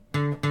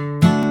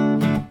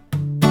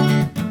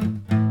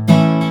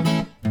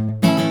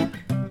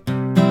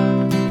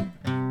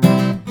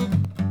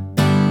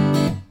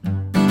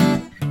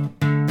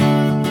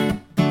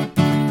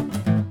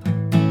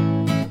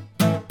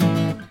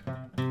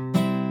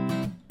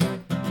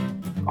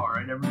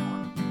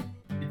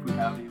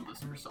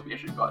listeners, so we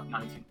actually got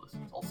 19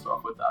 listens. I'll start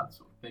off with that.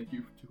 So thank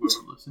you to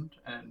whoever listened,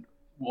 and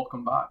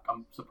welcome back.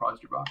 I'm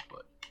surprised you're back,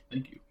 but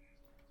thank you.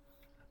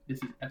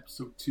 This is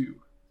episode 2,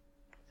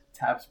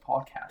 Tabs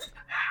Podcast.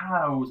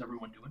 How's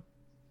everyone doing?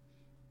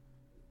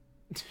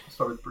 I'll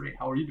start with Bray.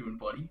 How are you doing,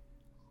 buddy?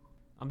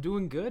 I'm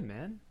doing good,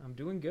 man. I'm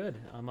doing good.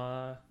 I'm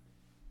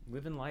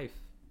living life,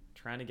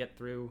 trying to get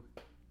through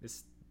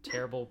this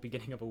terrible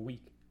beginning of a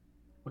week.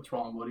 What's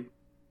wrong, buddy?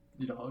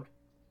 Need a hug?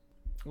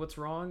 What's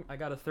wrong? I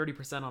got a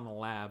 30% on a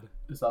lab.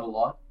 Is that a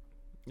lot?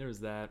 There's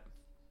that.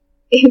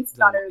 It's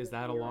Is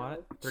that a lot?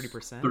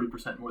 30%?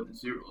 30% more than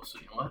 0, so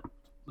you know what?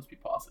 Let's be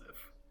positive.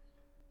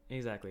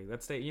 Exactly.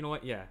 Let's stay. You know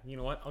what? Yeah. You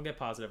know what? I'll get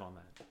positive on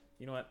that.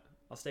 You know what?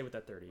 I'll stay with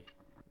that 30.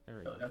 There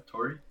we go. Yeah,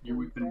 Tori, your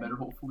week been better,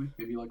 hopefully?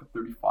 Maybe like a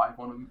 35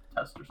 on a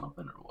test or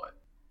something, or what?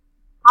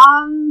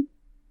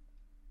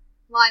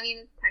 Well, I mean,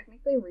 it's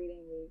technically reading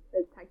week.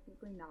 It's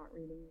technically not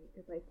reading week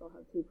because I still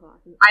have 2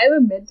 classes. I have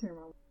a midterm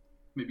on.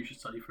 Maybe you should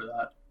study for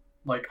that.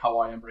 Like how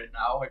I am right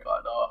now. I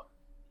got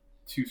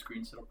 2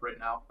 screens set up right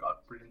now.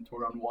 Got Braden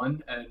Tor on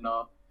 1, and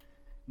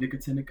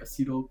nicotinic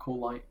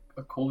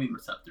acetylcholine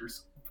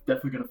receptors.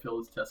 Definitely gonna fail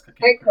this test. I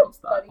can't pronounce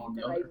that on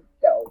the other.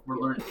 We're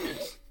learning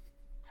kids.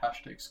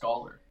 #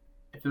 scholar.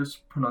 If there's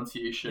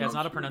pronunciation, Yeah, it's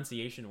not a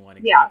pronunciation one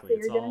exactly. Yeah, so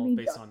it's you're all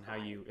based gonna on how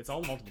you. It's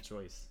all multiple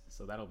choice,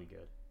 so that'll be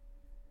good.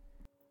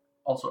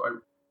 Also,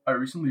 I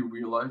recently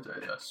realized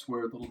I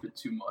swear a little bit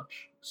too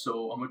much,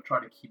 so I'm gonna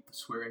try to keep the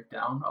swearing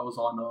down. I was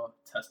on a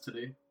test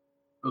today.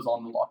 It was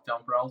on the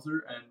lockdown browser,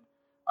 and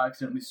I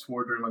accidentally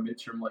swore during my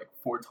midterm like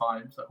 4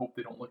 times. I hope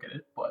they don't look at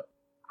it, but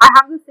I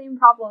have the same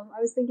problem.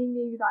 I was thinking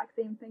the exact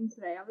same thing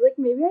today. I was like,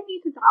 maybe I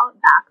need to dial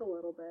it back a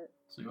little bit.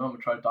 so you know, I'm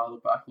gonna try to dial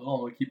it back a little.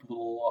 I'm gonna keep a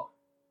little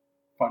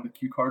find the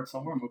cue card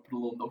somewhere. I'm gonna put a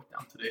little note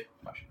down today.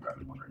 I should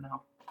grab one right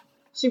now.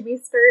 Should we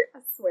start a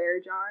swear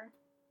jar?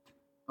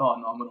 Oh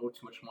no, I'm gonna owe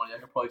too much money. I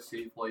could probably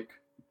save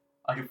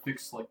I could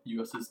fix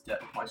US's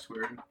debt with my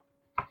swearing.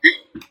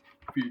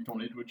 If you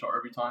donate to a jar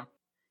every time.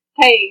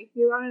 Hey,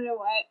 you want to know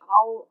what?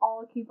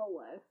 I'll keep a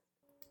list.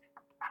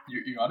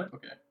 You got it?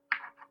 Okay.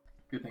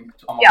 Good thing.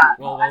 Yeah.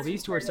 Well, while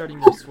these two are starting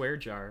their swear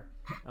jar,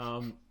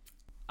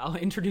 I'll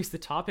introduce the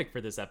topic for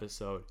this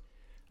episode.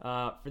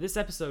 For this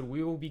episode,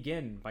 we will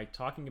begin by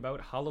talking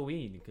about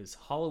Halloween, because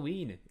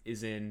Halloween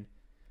is in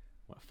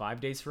 5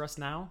 days for us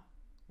now.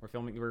 We're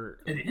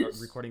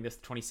recording this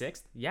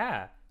 26th.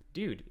 Yeah,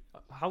 dude,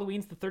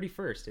 Halloween's the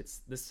 31st. It's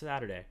this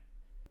Saturday.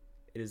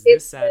 It's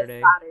this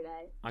Saturday,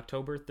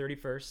 October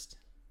 31st,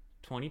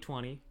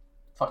 2020.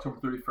 It's October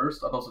 31st.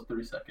 I thought it was the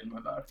 32nd. My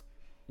bad.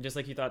 Just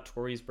like you thought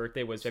Tori's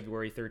birthday was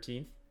February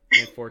 13th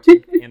and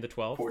 14th and the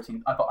 12th.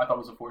 14th. I thought it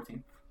was the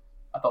 14th.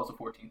 I thought it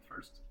was the 14th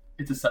first.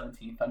 It's the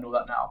 17th. I know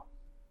that now.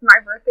 My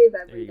birthday's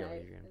every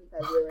day in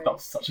February. That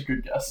was such a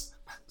good guess.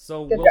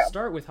 So Good we'll job.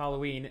 start with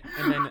Halloween,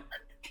 and then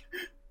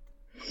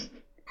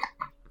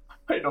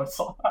I know I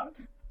saw that.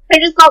 I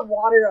just got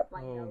water up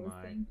my nose.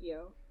 my. Thank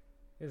you.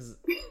 is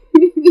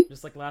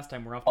just like last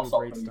time, we're off to I'll a stop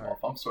great cutting you start. off.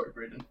 I'm sorry,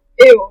 Braden.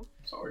 Ew.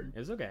 I'm sorry.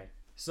 It's okay.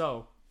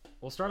 So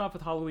we'll start off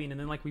with Halloween, and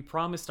then like we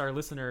promised our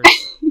listeners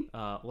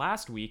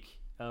last week,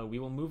 we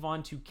will move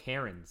on to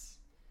Karens.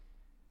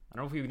 I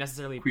don't know if we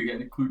necessarily We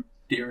can include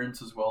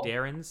Darren's as well.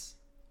 Darren's.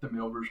 The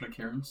male version of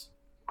Karen's.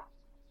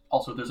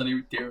 Also, if there's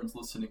any Darren's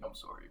listening, I'm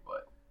sorry,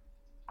 but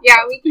Yeah,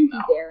 That's we the thing can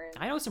now. do Darren.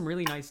 I know some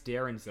really nice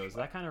Darren's though, so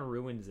that kind of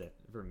ruins it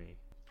for me.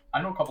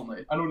 I know a couple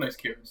nice. I know nice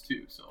Karen's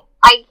too. So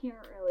I can't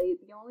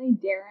relate. The only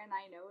Darren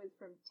I know is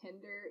from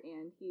Tinder,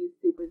 and he's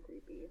super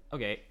creepy.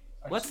 Okay,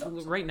 I let's just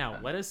have right now.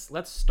 something.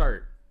 Let's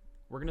start.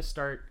 We're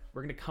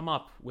gonna come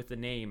up with a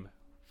name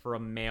for a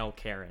male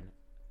Karen.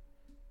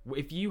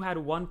 If you had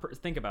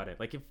think about it.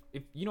 Like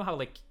if you know how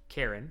like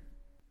Karen,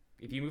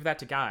 if you move that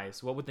to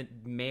guys, what would the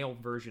male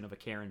version of a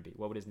Karen be?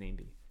 What would his name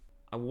be?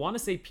 I want to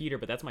say Peter,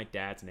 but that's my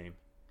dad's name,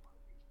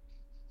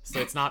 so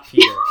it's not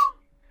Peter.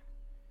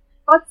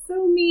 That's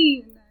so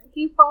mean.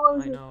 He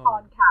follows I his know.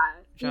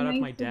 podcast. Shout out to Be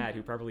my nice to dad, him.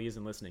 who probably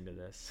isn't listening to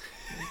this.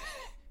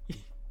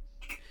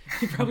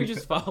 He probably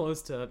just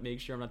follows to make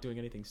sure I'm not doing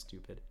anything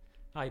stupid.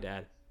 Hi,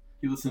 Dad.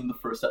 he listened to the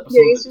first episode.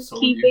 Yeah, he's that just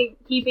disowned you.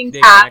 keeping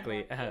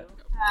Exactly. tabs on you.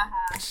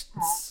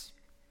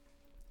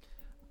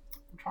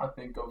 I'm trying to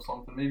think of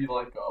something. Maybe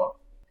like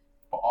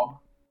Bob.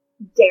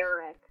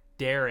 Derek.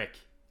 Derek.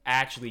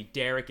 Actually,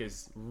 Derek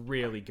is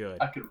really good.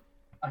 I could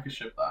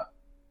ship that.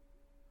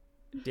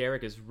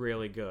 Derek is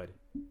really good.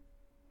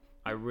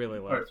 I really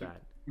like Alright, so that.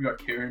 we got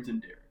Karen's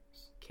and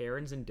Derek's.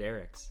 Karen's and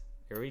Derek's.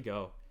 Here we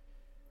go.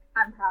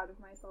 I'm proud of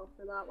myself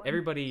for that one.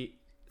 Everybody,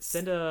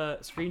 send a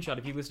screenshot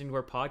if you're listening to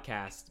our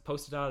podcast.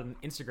 Post it on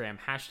Instagram.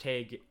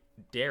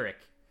 #Derek.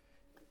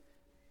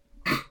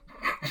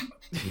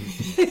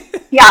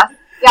 Yeah.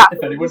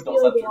 If anyone Just does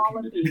really that, do they're all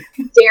of committed.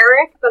 these.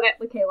 Derek, but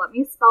okay, let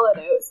me spell it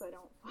out so I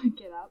don't fuck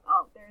it up.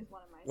 Oh, there's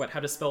one of my. What?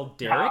 How to spell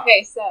Derek?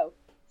 Okay, so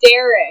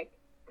Derek,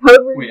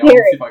 code word Wait, I wanna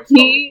see if I Derek, can spell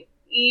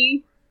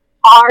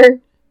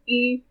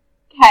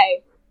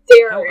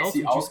Derek. How Derek. else See,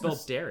 would I you was spell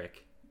gonna-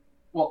 Derek?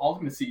 Well, I was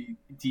gonna see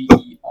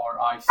DERICK.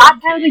 That's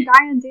how the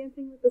guy on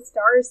Dancing with the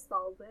Stars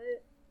spells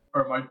it.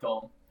 Or am I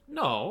dumb?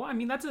 No, I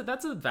mean that's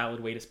a valid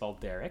way to spell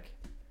Derek.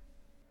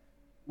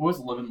 What was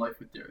Living Life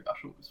with Derek? That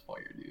show was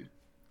fire, dude.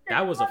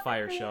 That was a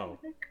fire show.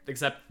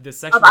 Except the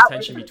sexual that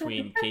tension was-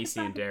 between Casey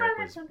and Derek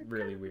was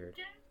really weird.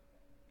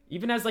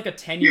 Even as like a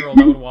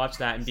 10-year-old, I would watch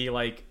that and be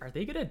like, "Are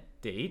they gonna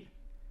date?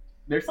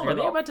 There's Are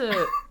they about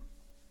to?"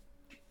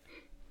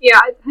 Yeah,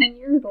 at 10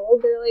 years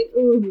old, they're like,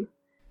 ooh,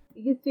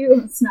 these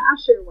two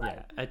smash or what?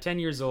 Yeah, at 10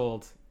 years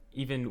old,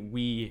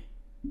 that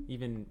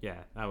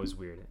was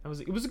weird.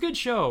 It was a good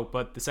show,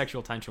 but the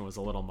sexual tension was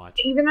a little much.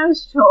 Even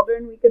as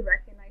children, we could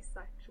recognize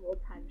sexual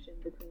tension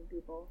between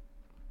people.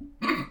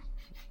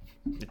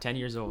 At 10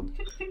 years old,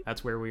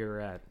 that's where we were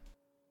at.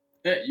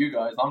 Yeah, you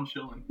guys, I'm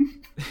chilling.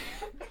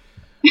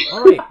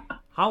 All right,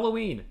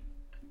 Halloween.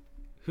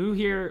 Who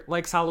here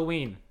likes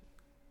Halloween?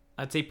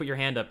 I'd say put your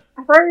hand up.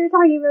 I thought we were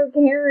talking about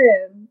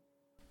Karen.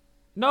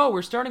 No,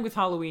 we're starting with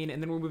Halloween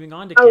and then we're moving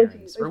on to Oh,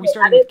 Karen's. jeez. Or are we Okay,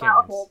 starting edit with that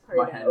Karen's? whole part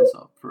My out. hand is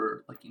up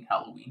for liking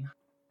Halloween.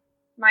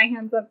 My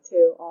hand's up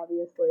too,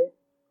 obviously.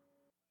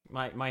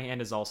 My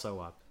hand is also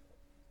up.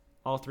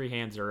 All three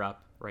hands are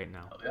up right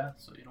now. Oh yeah,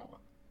 so you know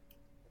what?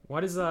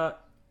 What is I'll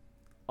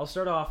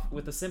start off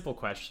with a simple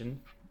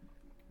question.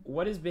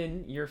 What has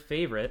been your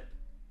favorite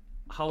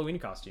Halloween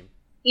costume?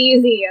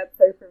 Easy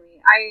answer for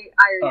me. I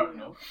already don't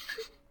know. know.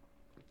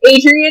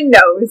 Adrian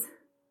knows.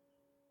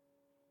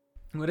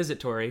 What is it,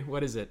 Tori?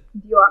 What is it?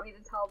 Do you want me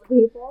to tell the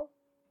people?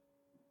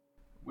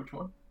 Which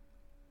one?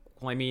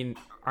 Well, I mean,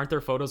 aren't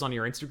there photos on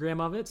your Instagram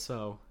of it?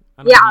 So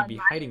I don't Yeah, think on you'd be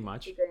my hiding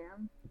much.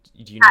 Instagram.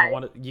 Do you not Hi.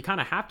 want to? You kind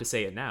of have to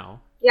say it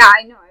now. Yeah,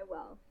 I know, I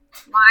will.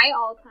 My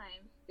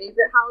all-time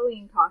favorite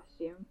Halloween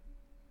costume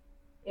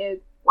is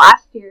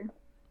last year,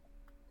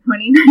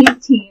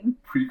 2019,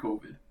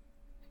 Pre-COVID.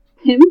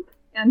 Pimp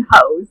and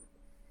Hose.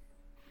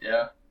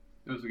 Yeah,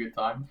 it was a good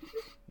time.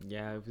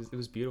 Yeah, it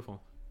was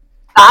beautiful.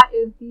 That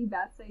is the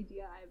best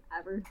idea I've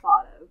ever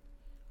thought of.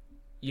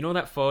 You know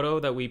that photo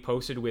that we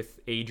posted with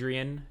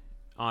Adrian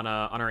on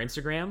our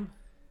Instagram?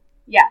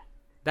 Yeah.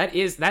 That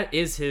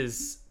is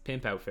his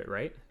pimp outfit,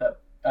 right?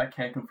 I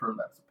can't confirm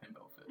that's a pimp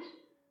outfit.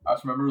 I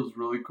just remember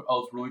I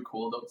was really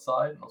cold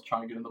outside, and I was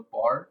trying to get in the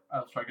bar. I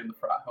was trying to get in the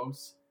frat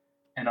house,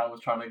 and I was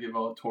trying to give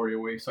a Tory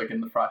away so I get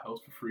in the frat house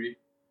for free.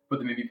 But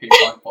they made me pay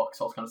 $5.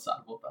 So I was kind of sad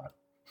about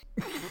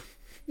that.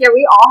 Yeah,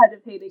 we all had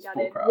to pay to get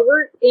Full in. crowd. We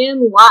were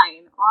in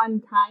line on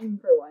time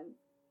for once.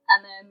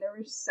 And then there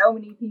were so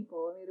many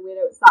people, and we had to wait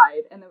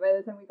outside. And then by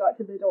the time we got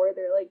to the door,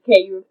 they're like,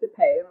 "Okay, you have to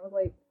pay." And I was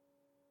like,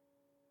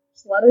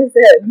 "Just let us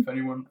in." If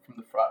anyone from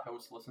the frat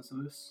house listens to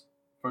this,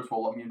 first of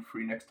all, let me in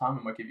free next time.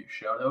 I might give you a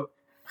shout out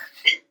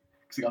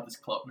because I got this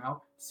club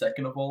now.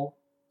 Second of all,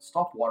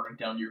 stop watering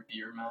down your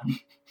beer, man.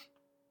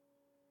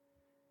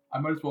 I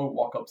might as well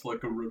walk up to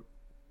like a room.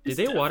 Did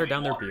they water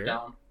down their beer?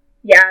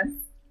 Yes.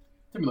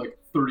 It took me like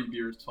 30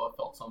 beers till I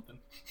felt something.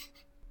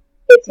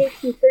 It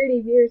takes you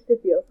 30 beers to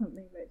feel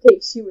something, but it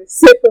takes you a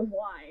sip of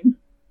wine.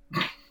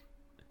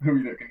 We're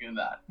not gonna get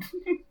that.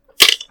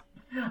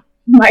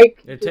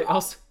 Mike. It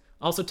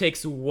also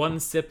takes one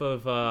sip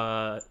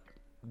of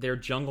their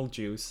jungle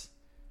juice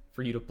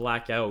for you to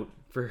black out.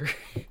 For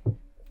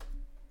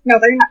No,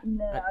 they're not.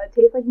 No, it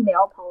tastes like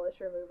nail polish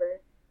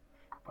remover.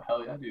 But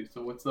hell yeah, dude.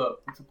 So what's the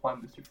plan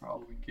this year for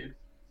Halloween, kid?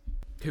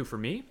 who, for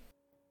me?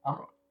 I don't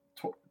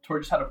know.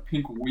 Tori just had a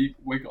pink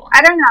wig on.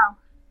 I don't know.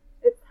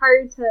 It's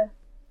hard to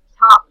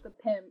top the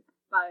pimp,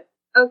 but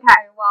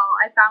okay,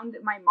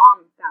 well, my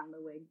mom found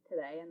the wig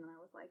today, and then I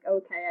was like,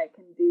 okay, I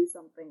can do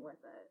something with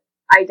it.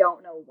 I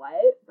don't know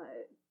what,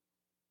 but...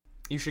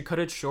 You should cut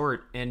it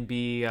short and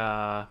be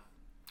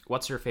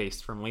what's her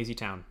face from Lazy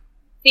Town.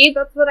 See,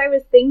 that's what I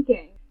was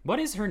thinking. What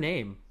is her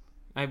name?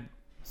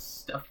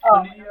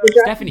 Stephanie.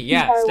 Stephanie,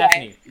 yeah,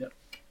 Stephanie. Yeah.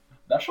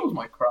 That show's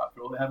my crap,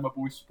 bro. They had my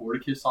boy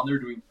Sporticus on there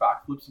doing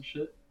backflips and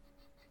shit.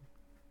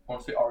 I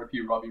want to say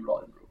R.I.P. Robbie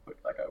Rodden real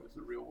quick. That guy was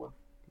the real one.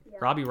 Yeah.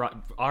 Robbie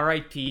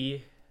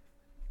R.I.P.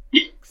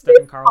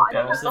 Stephen Carl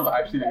Yeah, that stuff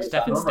Carlson. actually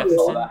Stephen I remember I saw that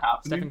Stephenson.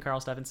 happening. Stephen Carl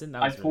Stephenson.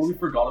 That I was totally really sad.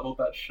 forgot about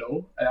that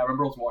show, and I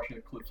remember I was watching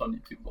the clips on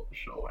YouTube about the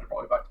show, and it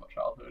brought me back to my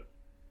childhood.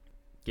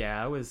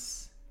 Yeah, that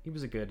was a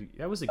good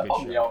That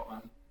bummed me show. out,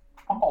 man.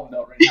 I'm bummed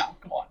out right now.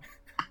 Come on.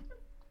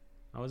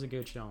 That was a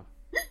good show.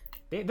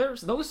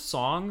 Those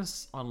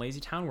songs on Lazy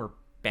Town were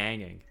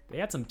banging. They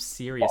had some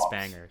serious Bops.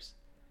 bangers.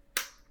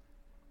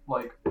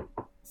 Like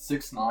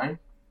 6ix9ine.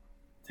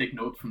 Take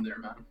notes from there,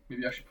 man.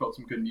 Maybe I should put out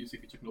some good music.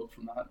 You took notes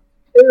from that.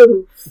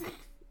 Ooh.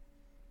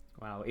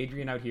 Wow,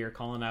 Adrian out here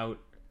calling out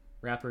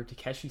rapper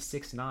Takeshi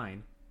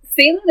 6ix9ine.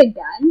 Say that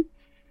again?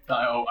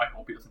 I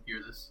hope he doesn't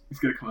hear this. He's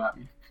gonna come at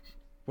me.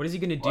 What is he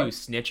gonna do? What?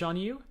 Snitch on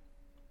you?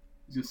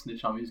 He's gonna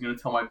snitch on me. He's gonna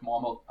tell my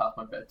mom I'll pass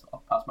my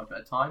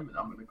bedtime, and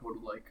I'm gonna go to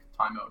like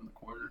timeout in the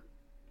corner.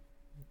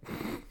 Oh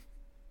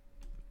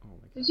my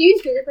god. Did you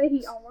hear that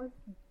he almost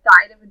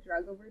died of a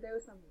drug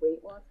overdose on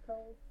weight loss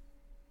pills?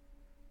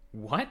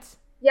 What?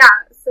 Yeah,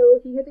 so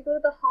he had to go to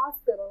the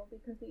hospital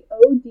because he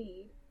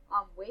OD'd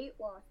on weight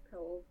loss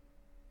pills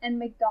and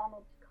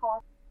McDonald's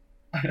coffee.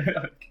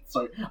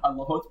 Sorry, I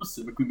love how it's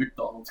specifically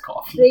McDonald's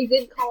coffee. They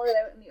did call it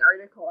out in the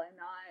article. I'm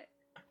not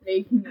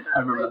making it up. I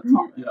remember that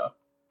promise. too. Yeah.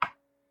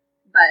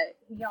 But but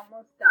he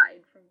almost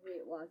died from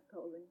weight loss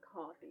pills and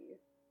coffee.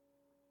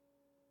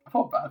 I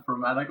felt bad for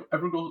him, man. Like,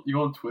 you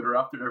go on Twitter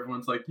after,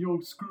 everyone's like, yo,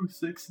 screw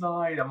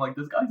 6ix9ine. I'm like,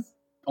 this guy's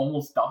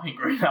almost dying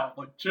right now.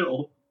 Like,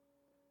 chill.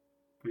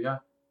 But yeah,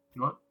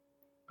 you know what?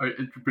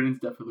 Brandon's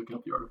definitely looking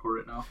up the article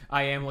right now.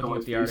 I am looking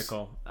up the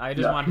article. I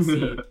just want to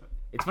see.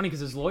 It's funny because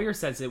his lawyer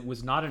says it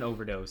was not an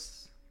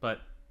overdose, but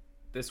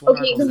this one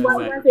article says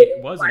that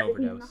it was an overdose. Why was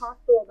he in the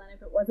hospital then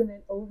if it wasn't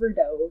an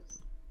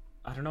overdose?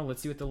 I don't know.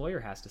 Let's see what the lawyer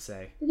has to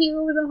say. Did he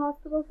go to the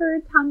hospital for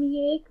a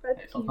tummy ache?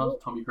 That's sometimes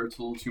tummy hurts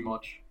a little too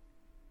much.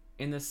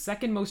 In the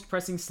second most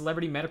pressing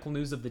celebrity medical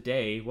news of the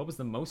day, what was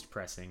the most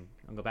pressing?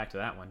 I'll go back to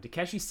that one.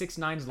 Tekashi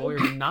 6ix9ine's lawyer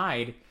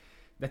denied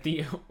that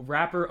the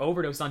rapper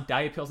overdosed on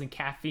diet pills and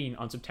caffeine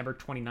on September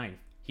 29th.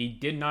 He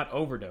did not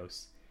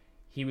overdose.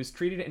 He was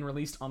treated and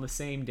released on the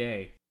same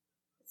day.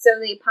 So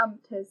they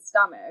pumped his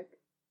stomach.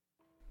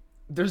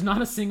 There's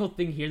not a single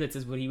thing here that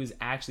says what he was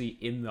actually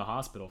in the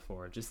hospital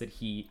for, just that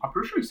he... I'm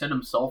pretty sure he said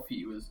himself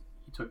he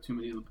took too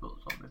many of the pills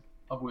or something,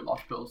 of weight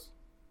loss pills.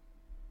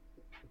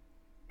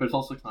 But it's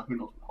also not who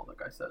knows what the hell that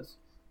guy says.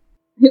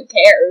 Who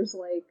cares,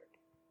 like...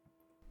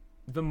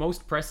 The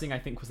most pressing, I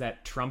think, was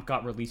that Trump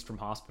got released from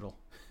hospital.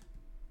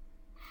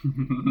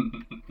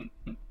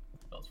 That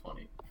was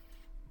funny.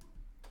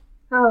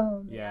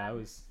 Oh. Yeah, that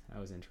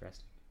was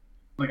interesting.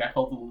 Like, I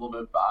felt a little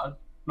bit bad.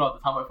 No, at the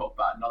time I felt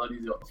bad. Now that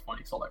he's out, it's funny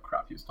because all that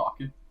crap he was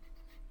talking.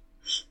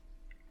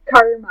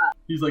 Karma.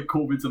 He's like,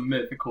 COVID's a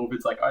myth, and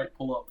COVID's like, alright,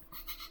 pull up.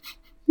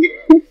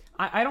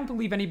 I don't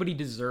believe anybody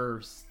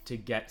deserves to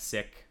get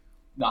sick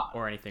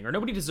or anything, or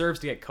nobody deserves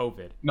to get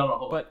COVID.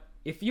 No. But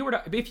if you were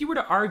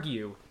to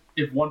argue,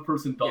 if one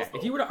person does,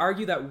 if you were to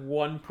argue that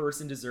one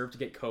person deserved to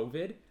get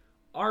COVID,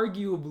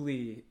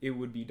 arguably it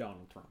would be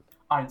Donald Trump.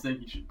 I ain't saying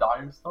he should die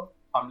or stuff.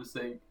 I'm just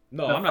saying.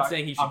 No, I'm not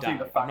saying he should die. Saying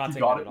the fact he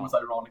got it was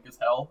ironic as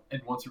hell,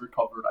 and once he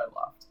recovered, I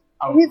laughed.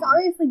 He's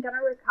obviously gonna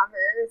recover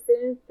as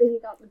soon as he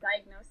got the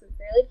diagnosis.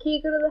 They're like,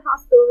 "Okay, go to the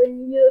hospital. We're gonna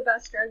give you the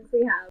best drugs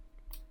we have."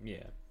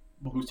 Yeah.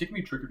 Well, who's taking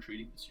me trick or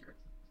treating this year?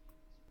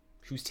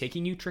 Who's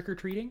taking you trick or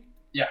treating?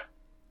 Yeah.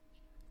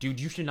 Dude,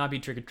 you should not be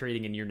trick or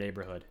treating in your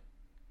neighborhood.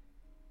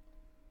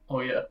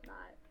 Oh yeah.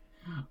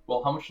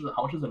 Well, how much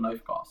does a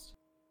knife cost?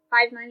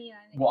 $5.99.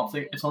 Well, I'm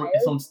saying if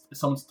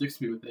someone sticks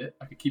me with it,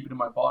 I could keep it in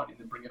my body and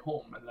then bring it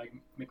home, and then I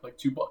can make like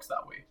 $2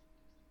 that way.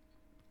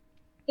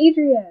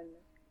 Adrian,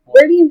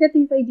 where do you get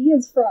these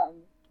ideas from?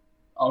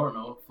 I don't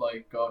know,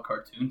 like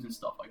cartoons and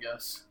stuff, I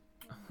guess.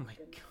 Oh my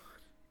god.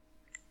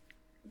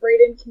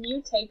 Brayden, can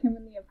you take him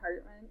in the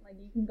apartment? Like,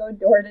 you can go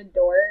door to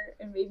door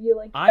and maybe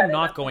like. I'm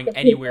not going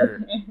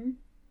anywhere.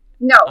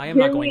 No, I am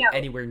not going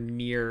anywhere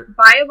near.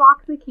 Buy a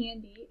box of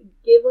candy,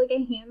 give like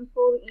a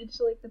handful to each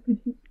like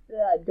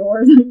the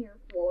doors on your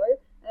floor,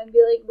 and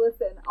be like,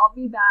 "Listen, I'll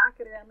be back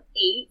at around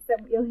 8.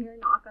 Then you'll hear a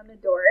knock on the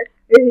door.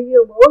 There's gonna be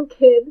a little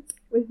kid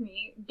with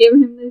me. Give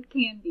him this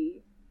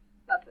candy.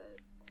 That's it."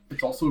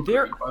 It's also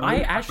there.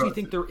 I actually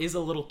think there is a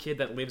little kid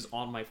that lives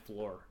on my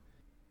floor.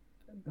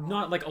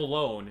 Not like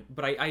alone,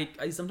 but I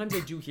sometimes I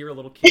do hear a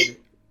little kid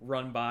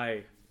run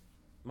by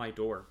my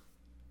door.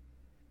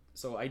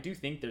 So I do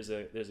think there's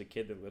a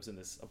kid that lives in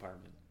this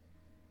apartment.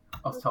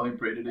 I was telling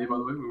Bray today, by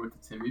the way, we went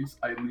to Timmy's.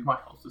 I leave my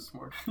house this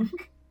morning,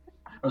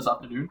 or this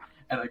afternoon,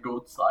 and I go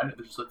outside, and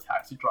there's just a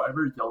taxi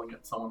driver yelling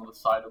at someone on the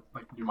side of,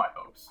 like, near my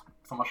house.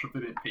 So I'm not sure if they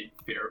didn't pay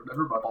fare or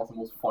whatever, but I thought it was the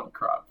most funny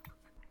crap.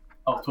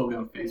 I was totally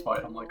unfazed by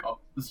it. I'm like, oh,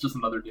 this is just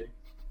another day.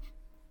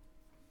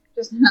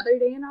 Just another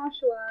day in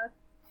Oshawa.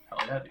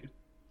 Hell yeah, dude.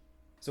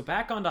 So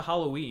back onto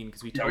Halloween,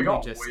 because we totally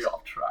got just... way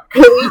off track.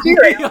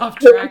 way off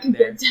track there.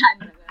 10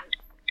 minutes.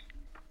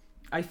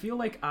 I feel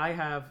like I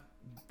have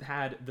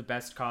had the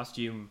best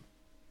costume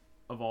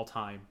of all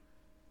time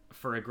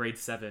for a grade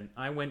 7.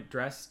 I went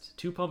dressed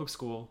to public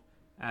school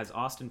as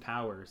Austin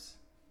Powers.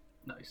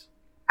 Nice.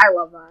 I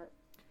love that.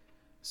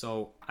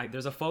 So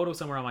there's a photo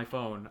somewhere on my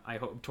phone. I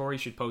hope Tori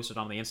should post it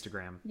on the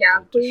Instagram. Yeah,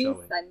 to please show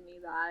it. send me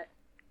that.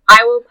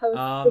 I will post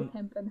the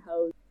pimp and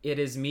hose. It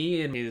is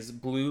me in his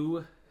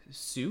blue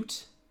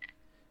suit.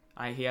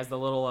 He has the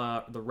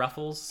little the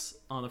ruffles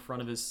on the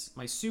front of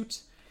my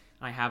suit.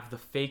 I have the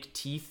fake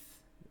teeth,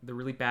 the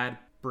really bad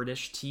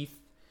British teeth.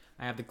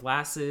 I have the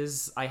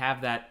glasses. I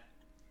have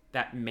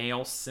that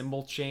male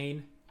symbol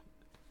chain.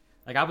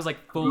 Like, I was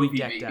like fully groovy,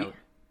 decked baby. out.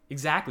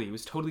 Exactly, it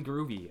was totally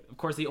groovy. Of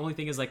course, the only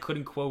thing is I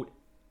couldn't quote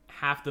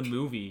half the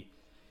movie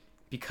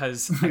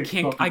because I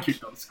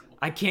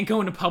can't go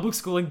into public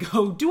school and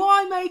go, "Do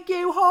I make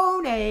you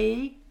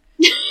horny?"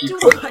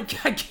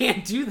 I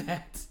can't do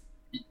that.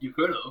 You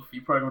could have.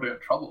 You probably would have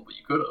got in trouble, but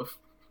you could have.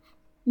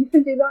 You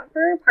should do that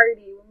for a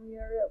party when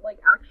you're like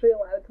actually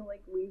allowed to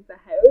like leave the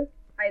house.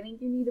 I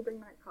think you need to bring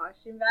that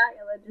costume back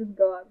and then just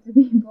go up to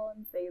people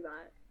and say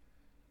that.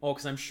 Oh,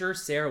 because I'm sure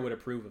Sarah would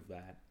approve of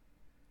that.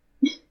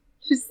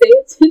 Just say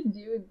it to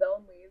dudes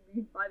only. It'd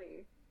be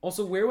funny.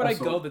 Also, where would I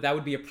go that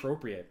would be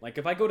appropriate? Like,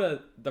 if I go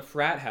to the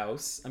frat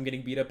house, I'm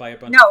getting beat up by a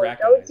bunch of frat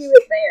guys. No, don't do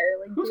it there.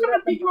 Like, who's do gonna it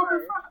at the beat you up bar.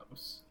 at the frat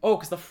house? Oh,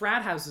 because the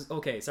frat house is...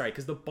 Okay, sorry,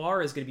 because the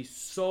bar is going to be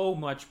so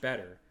much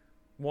better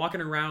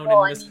walking around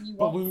Well, in I this mean, you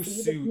blue won't see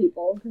the suit.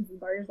 people because the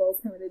Barzell's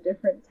from in a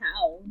different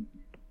town.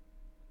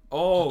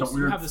 Oh, Don't so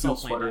you wear have this steel all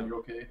sweater, planned you out.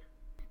 okay?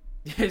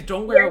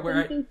 Don't Yeah, wear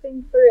I can see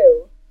things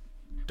through.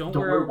 don't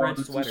Don't wear wear a one red of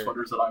the two sweater.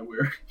 sweaters that I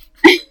wear.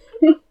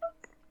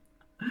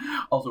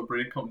 Also,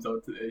 Brayden comes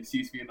out today,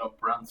 sees me in a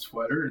brown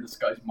sweater, and this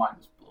guy's mind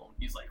is blown.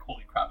 He's like,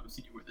 holy crap, I've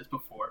seen you wear this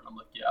before. And I'm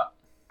like, yeah,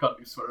 got a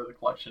new sweater of the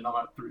collection. I'm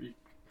at 3.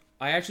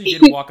 I actually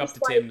did walk up to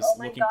It's like, Tim's oh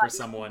my looking God, for you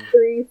someone. have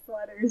 3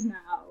 sweaters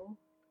now.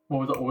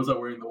 What was I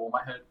wearing the on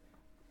my head?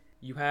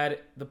 You had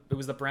it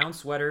was the brown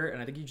sweater, and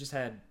I think you just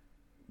had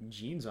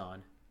jeans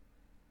on.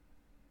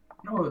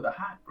 No, the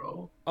hat,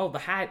 bro. Oh, the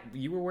hat.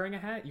 You were wearing a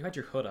hat? You had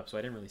your hood up, so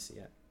I didn't really see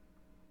it.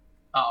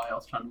 Oh, yeah, I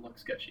was trying to look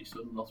sketchy, so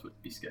no one else would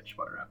be sketched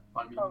by that.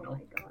 I mean, Oh you know, my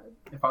god.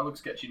 if I look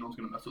sketchy, no one's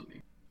gonna mess with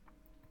me.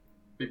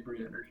 Big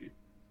brain energy.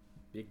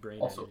 Big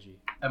brain Also- energy.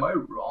 Am I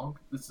wrong?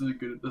 This is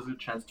a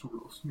chance to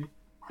roast me.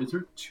 Is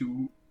there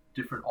 2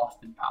 different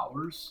Austin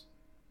Powers?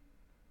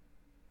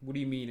 What do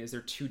you mean? Is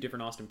there 2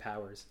 different Austin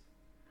Powers?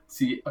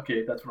 See,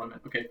 okay, that's what I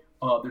meant. Okay,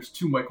 there's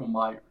 2 Michael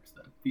Myers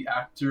then. The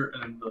actor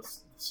and then the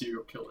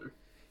serial killer.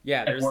 Yeah,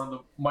 And there's one of the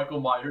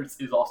Michael Myers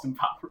is Austin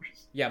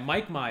Powers.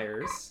 Mike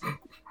Myers,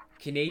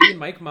 Canadian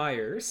Mike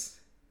Myers,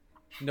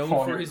 known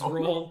Oh, for his no.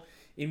 role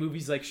in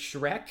movies like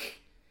Shrek,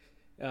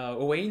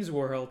 Wayne's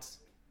World,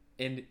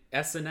 and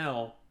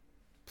SNL,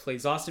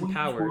 plays Austin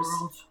Powers.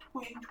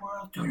 Wayne's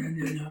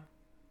World.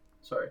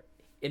 Sorry.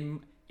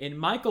 In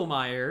Michael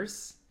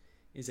Myers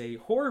is a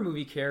horror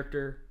movie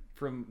character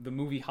from the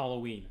movie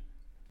Halloween.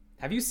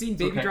 Have you seen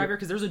Baby Okay. Driver?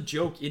 Because there's a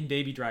joke in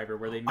Baby Driver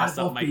where they mess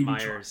I up love Mike Baby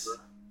Myers.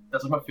 Driver.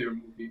 That's my favorite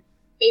movie.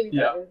 Baby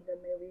Yeah. Driver's a good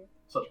movie.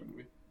 Such a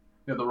movie.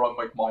 They have the wrong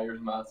Mike Myers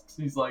masks.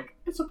 He's like,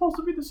 it's supposed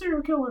to be the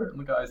serial killer. And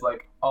the guy's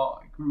like, oh,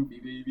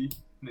 groovy, baby.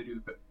 And they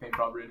do the paint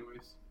robbery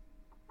anyways.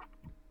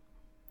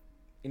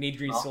 And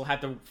Adrian Huh? still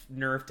had the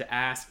nerve to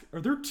ask,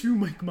 are there 2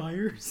 Mike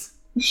Myers?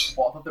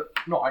 Well,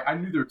 I thought I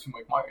knew there were 2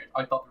 Mike Myers.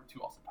 I thought there were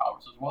 2 Austin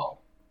Powers as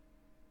well.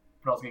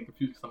 But I was getting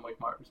confused because I'm Mike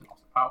Myers and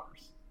Austin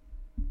Powers.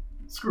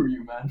 Screw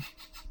you, man.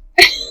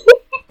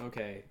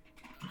 Okay.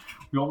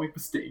 We all make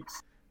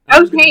mistakes.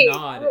 I'm just gonna Okay,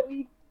 nod. now that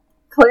we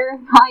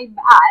clarified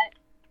that,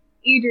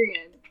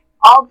 Adrian,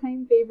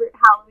 all-time favorite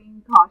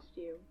Halloween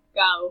costume.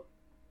 Go.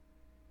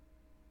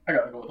 I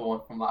gotta go with the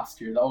one from last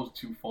year. That was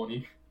too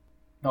funny.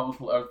 That was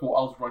hilarious. I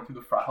was running through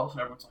the frat house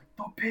and everyone's like,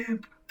 the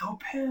pimp, the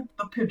pimp,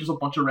 the pimp. Just a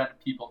bunch of random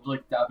people. I'm just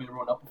like dabbing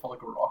everyone up. I felt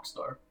like a rock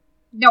star.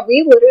 No,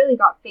 we literally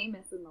got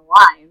famous in the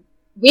line.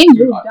 We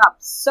Dude, moved up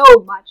so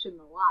much in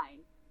the line.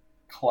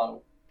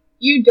 Clout.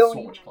 You don't So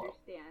even much clout.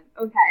 understand.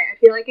 Okay, I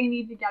feel like I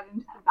need to get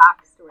into the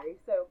backstory.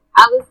 So,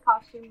 how this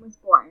costume was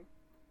born.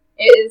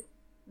 It is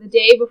the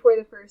day before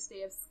the first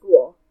day of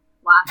school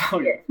last Oh,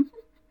 year.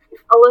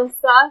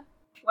 Alyssa,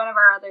 one of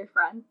our other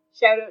friends,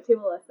 shout out to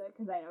Alyssa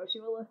because I know she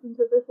will listen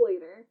to this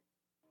later.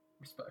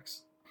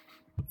 Respects.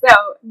 So,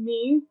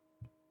 me,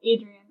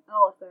 Adrian, and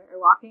Alyssa are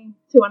walking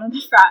to one of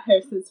the frat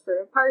houses for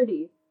a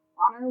party.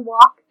 On our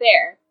walk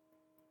there,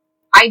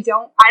 I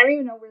don't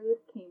even know where this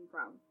came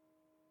from.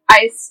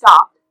 I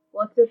stopped,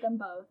 looked at them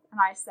both, and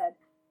I said,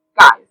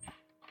 guys,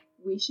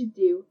 we should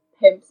do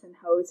pimps and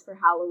hoes for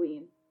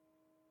Halloween.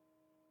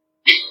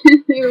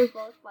 They were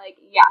both like,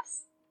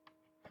 yes.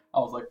 I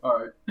was like,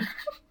 alright.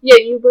 Yeah,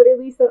 you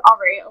literally said,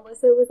 alright.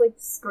 Alyssa was like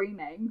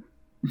screaming.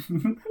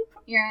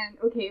 And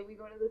okay, we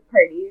go to this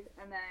party,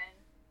 and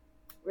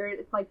then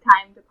it's like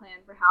time to plan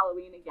for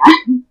Halloween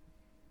again.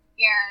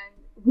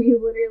 And we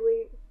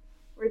literally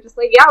were just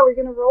like, yeah, we're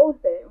gonna roll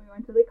with it. And we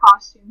went to the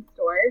costume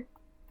store.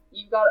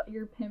 You got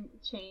your pimp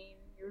chain,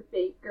 your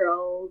fake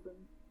girls, and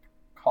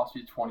Cost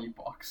you $20.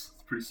 It's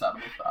pretty sad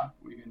about that.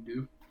 What are you gonna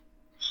do?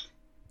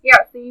 yeah,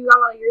 so you got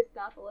all your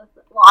stuff.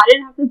 Alyssa, well, I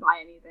didn't have to buy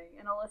anything,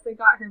 and Alyssa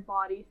got her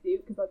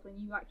bodysuit because that's when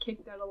you got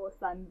kicked out of La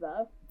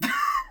Senza.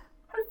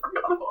 I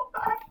forgot about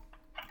that.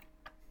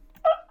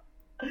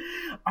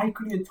 I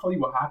couldn't even tell you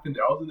what happened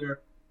there. I was in there,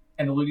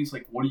 and the lady's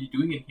like, what are you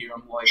doing in here?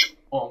 I'm like,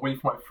 oh, I'm waiting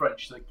for my friend.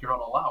 She's like, you're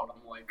not allowed.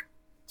 I'm like,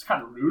 it's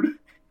kind of rude.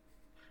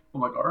 I'm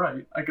like,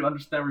 alright, I can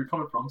understand where you're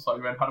coming from, so I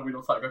went, how do we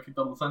know? I got kicked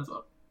out of La Senza.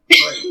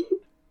 Right.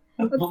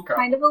 It's Bullcrap.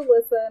 kind of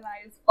Alyssa and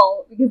I's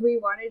fault because we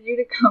wanted you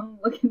to come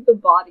look at the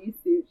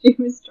bodysuit she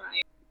was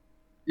trying.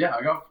 Yeah,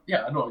 I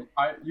know.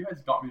 You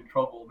guys got me in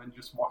trouble, and then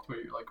you just walked away.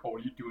 You're like, oh,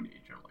 what are you doing,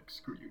 agent? I'm like,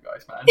 screw you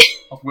guys, man.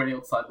 I was waiting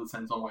outside La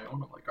Senza on my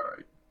own. I'm like,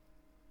 alright.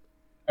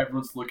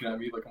 Everyone's looking at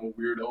me like I'm a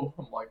weirdo.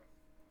 I'm like,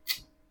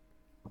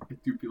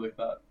 it do be like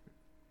that.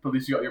 But at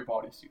least you got your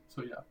bodysuit,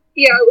 so yeah.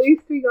 Yeah, at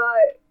least we got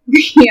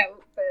the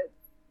outfit.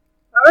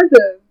 That was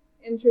an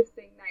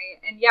interesting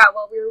night. And yeah,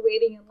 while we were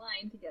waiting in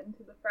line to get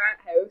into the frat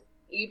house,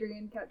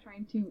 Adrian kept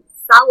trying to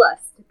sell us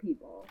to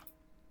people.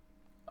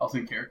 I was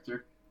in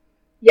character.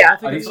 Yeah. I I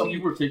think it's some only-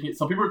 people were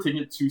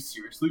taking it too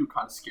seriously, which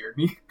kind of scared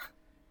me.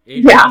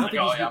 Adrian, Yeah. I, don't Like,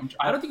 think oh, you yeah, should-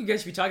 I don't think you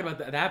guys should be talking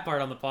about that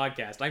part on the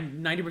podcast.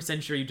 I'm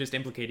 90% sure you just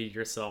implicated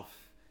yourself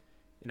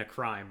in a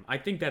crime. I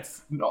think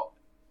that's... No,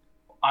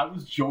 I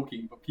was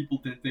joking, but people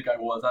didn't think I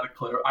was. I had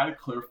to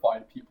clarify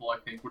to people, I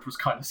think, which was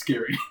kind of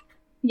scary.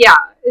 Yeah,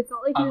 it's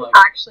not like he I'm was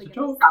like, actually it's a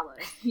gonna joke. sell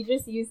it. He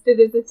just used it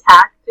as a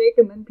tactic,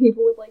 and then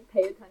people would like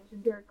pay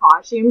attention to her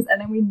costumes,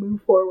 and then we'd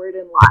move forward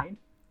in line.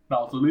 No,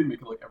 I was literally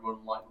making like everyone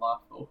in line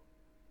laugh though.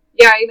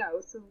 Yeah, I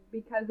know. So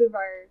because of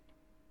our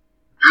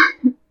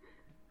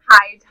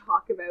high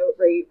talk about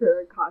rate for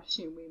her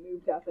costume, we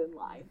moved up in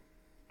line.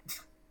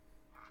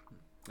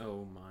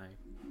 Oh my.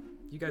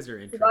 You guys are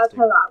So interesting. that's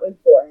how that was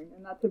born,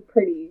 and that's a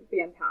pretty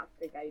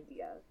fantastic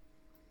idea.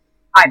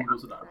 I Who goes have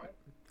to to that, say. right?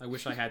 I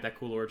wish I had that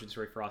cool origin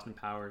story for Austin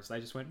Powers. I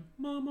just went,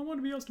 Mom, I want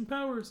to be Austin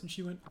Powers. And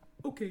she went,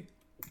 okay.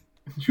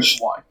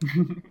 Why?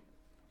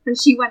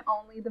 And she went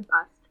only the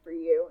best for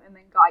you, and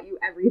then got you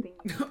everything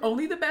you needed.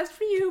 Only the best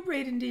for you,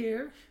 Brayden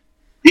dear.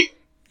 I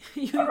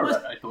heard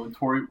that night though. When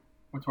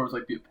Tori's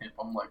like, be a pimp,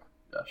 I'm like,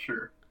 yeah,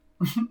 sure.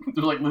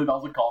 They're like, literally, that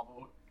was a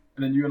combo.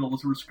 And then you and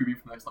Alyssa were screaming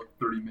for the next like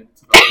 30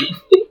 minutes about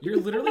it. You're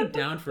literally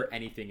down for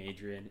anything,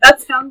 Adrian.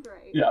 That sounds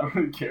right. Yeah, I don't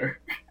really care.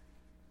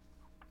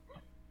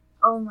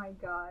 Oh my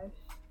gosh.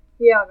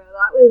 Yeah, no,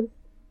 that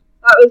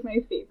was my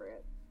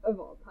favorite of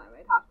all time,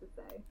 I'd have to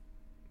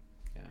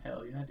say.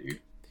 Hell yeah, dude.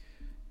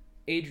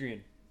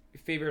 Adrian,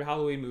 your favorite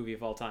Halloween movie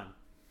of all time?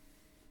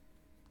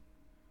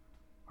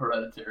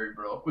 Hereditary,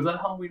 bro. Was that a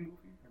Halloween movie?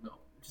 Or no?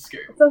 It's a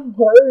scary It's movie. a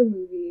horror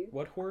movie.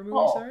 What horror movie,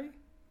 Oh. sorry?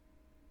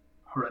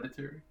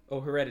 Hereditary. Oh,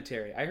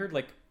 Hereditary. I heard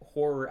like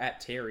horror at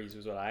Terry's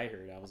was what I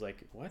heard. I was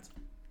like, what?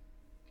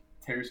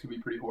 Terry's can be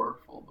pretty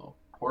horrorful, though.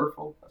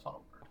 Horrorful? That's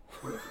not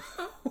a word.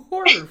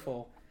 Whatever.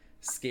 Horrorful.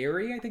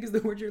 Scary, I think is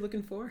the word you're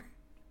looking for.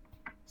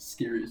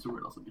 Scary is the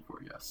word I was looking for,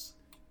 yes.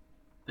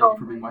 Oh Thank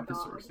you for being my my God.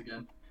 thesaurus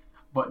again.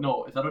 But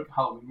no, is that a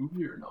Halloween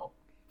movie or no?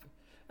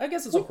 I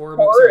guess it's a It's horror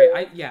movie. horror.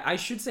 Sorry, I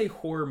should say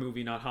horror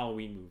movie, not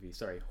Halloween movie.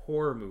 Sorry,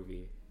 horror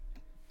movie.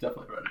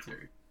 Definitely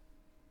Hereditary.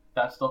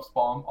 That stuff's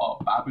bomb. Oh,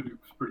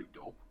 Babadook's pretty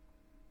dope.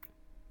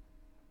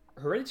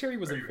 Hereditary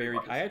was a Very very.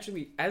 nice. I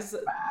actually as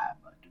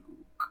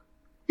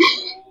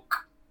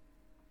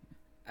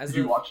Did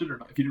you watch it or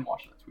not? If you didn't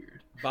watch it, that's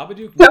weird.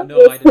 Babadook. That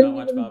No, I did not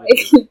wasn't watch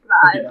even Babadook.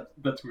 like Okay, that.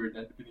 that's weird.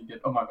 Then didn't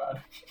get. Oh my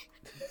bad.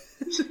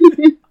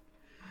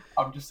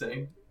 I'm just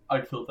saying.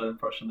 I killed that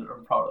impression. There.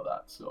 I'm proud of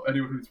that. So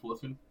anyone who's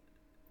listening,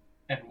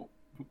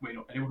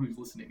 anyone who's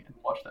listening and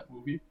watched that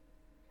movie,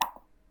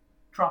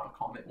 drop a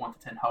comment 1 to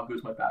 10. How good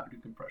is my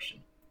Babadook impression?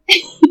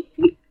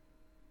 Look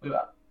at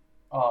that.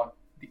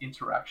 The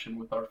interaction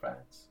with our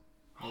fans.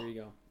 There you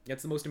go.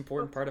 That's the most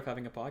important part of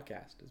having a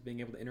podcast is being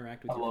able to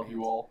interact with I your love fans.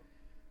 you all.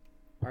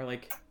 Our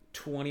like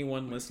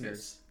 21 Yes.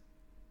 listeners.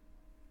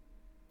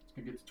 It's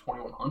gonna get to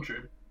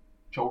 2100.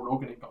 Joe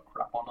Rogan ain't got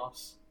crap on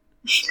us.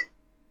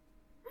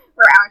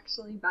 We're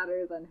actually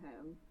better than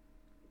him.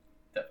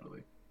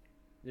 Definitely.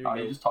 There you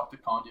You go. just talked to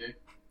Kanye.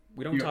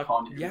 We don't You talk.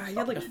 got Kanye. Yeah, he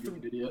had like a. you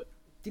an idiot.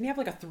 Didn't he have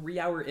like a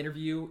 3-hour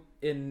interview?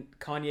 And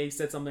Kanye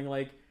said something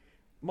like,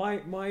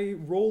 "My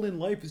role in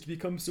life is to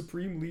become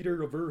supreme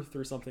leader of Earth"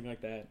 or something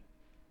like that.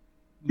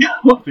 No, I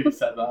don't think he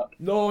said that.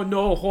 No,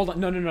 hold on.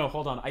 No,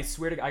 hold on. I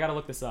swear to I gotta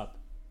look this up.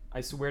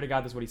 I swear to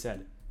God, that's what he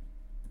said.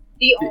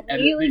 The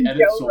They only edit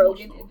Joe so much,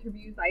 Rogan though.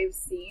 interviews I've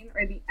seen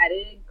are the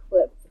edited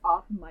clips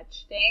off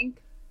Muchstank,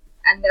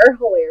 and they're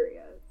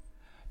hilarious.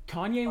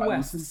 Kanye I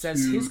West listened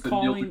says to his the Neil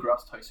calling.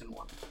 deGrasse Tyson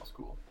one. That was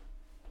cool.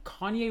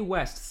 Kanye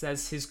West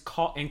says his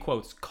call in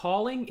quotes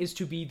calling is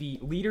to be the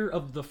leader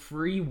of the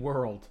free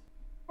world.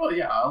 Well,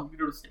 yeah, I'll lead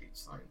to the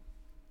States. I mean,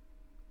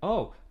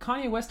 Oh,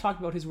 Kanye West talked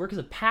about his work as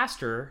a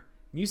pastor,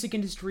 music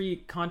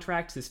industry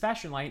contracts, his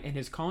fashion line, and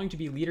his calling to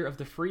be leader of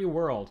the free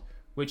world,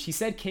 which he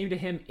said came to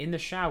him in the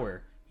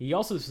shower. He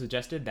also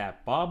suggested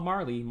that Bob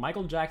Marley,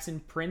 Michael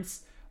Jackson,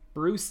 Prince,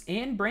 Bruce,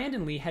 and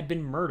Brandon Lee had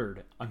been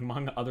murdered,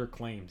 among other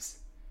claims.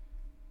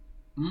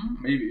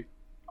 maybe.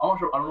 I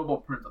don't know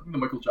about Prince. I think the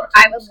Michael Jackson.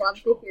 I one would was love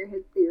sketch, to hear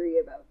his theory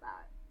about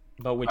that.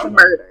 But which The one?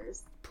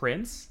 murders.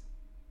 Prince?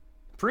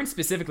 Prince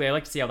specifically, I'd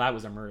like to see how that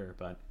was a murder,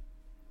 but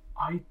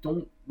I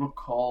don't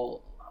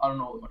recall. I don't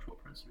know much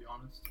about Prince, to be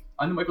honest.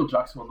 I know Michael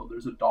Jackson one, though.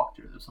 There's a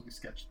doctor. There's something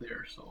sketched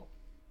there, so.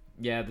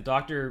 yeah, the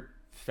doctor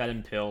fed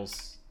him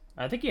pills.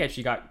 I think he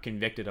actually got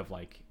convicted of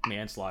like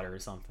manslaughter or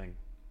something.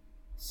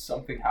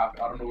 Something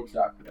happened. I don't know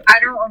exactly. I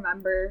don't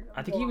remember.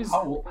 I think he was-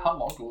 How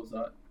long ago was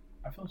that?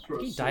 I feel sure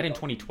He died in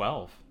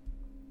 2012.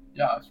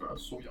 Yeah, I swear I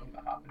was so young when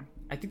that happened.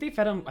 I think they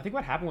fed him. I think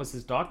what happened was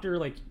his doctor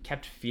like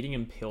kept feeding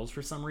him pills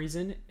for some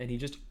reason, and he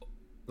just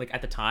like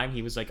at the time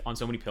he was like on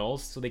so many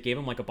pills, so they gave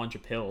him like a bunch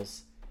of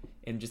pills,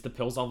 and just the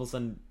pills all of a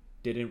sudden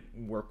didn't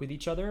work with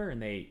each other,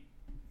 and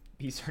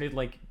he started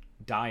like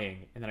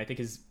dying, and then I think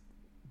his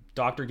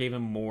doctor gave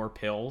him more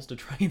pills to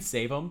try and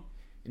save him,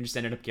 and just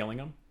ended up killing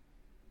him.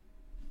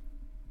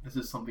 This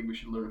is something we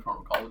should learn in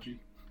pharmacology.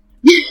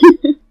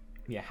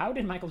 Yeah, how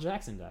did Michael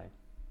Jackson die?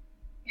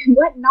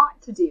 What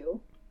not to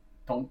do.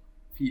 Don't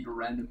feed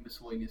random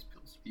miscellaneous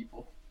pills to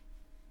people.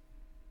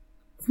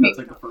 That's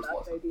like the first Best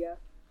lesson. idea.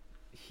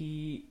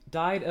 He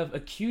died of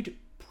acute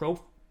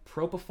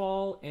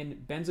propofol and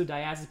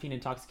benzodiazepine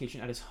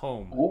intoxication at his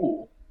home.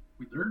 Oh,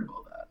 we learned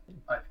about that,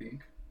 I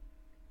think.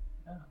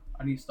 Yeah,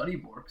 I need to study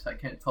more because I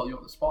can't tell you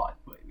on the spot,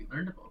 but we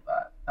learned about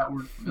that. That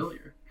word's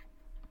familiar.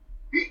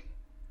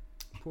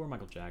 Poor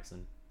Michael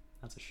Jackson.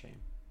 That's a shame.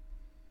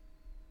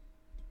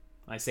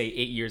 I say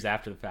 8 years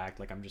after the fact,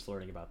 like I'm just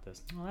learning about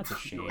this. Oh, that's a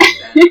shame.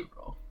 Damn,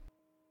 bro.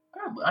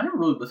 I never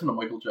really listened to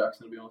Michael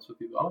Jackson, to be honest with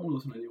you. I don't want to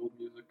listen to any old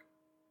music,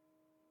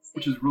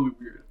 which is really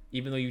weird.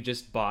 Even though you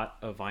just bought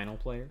a vinyl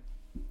player.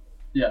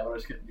 Yeah, but I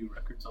just get new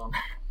records on.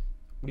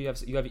 What do you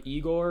have? You have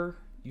Igor.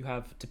 You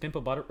have To Pimp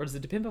a Butter. Or is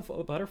it To Pimp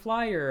a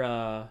Butterfly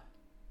or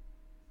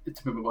It's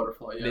To Pimp a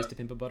Butterfly. Yeah. It is To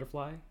Pimp a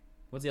Butterfly.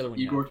 What's the other one?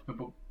 Igor, To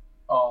Pimp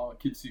a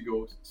Kids See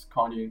Ghosts,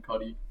 Kanye and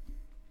Cudi.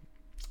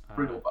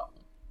 Pretty dope album.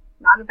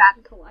 Not a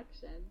bad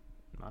collection.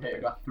 Hey, I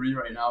got 3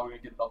 right now. We're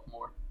gonna get it up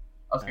more.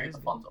 I was gonna get the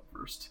funds up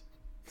first.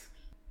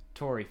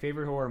 Tori,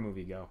 favorite horror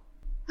movie? Go.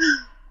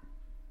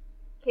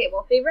 Okay,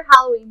 well, favorite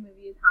Halloween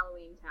movie is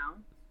Halloween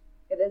Town.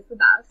 It is the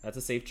best. That's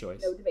a safe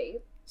choice. No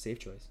debate. Safe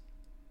choice.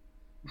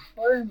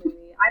 Horror movie.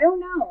 I don't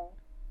know.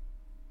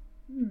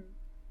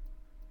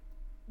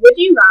 Would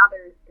You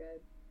Rather is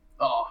good.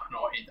 Oh no,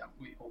 I hate that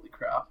movie. Holy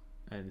crap!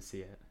 I didn't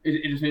see it.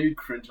 It just made me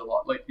cringe a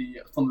lot. Like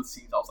some of the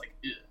scenes, I was like,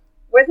 ew.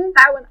 Wasn't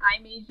that when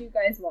I made you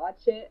guys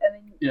watch it, and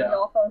then you Yeah.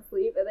 all fell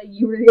asleep, and then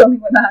you were the only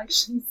one that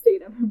actually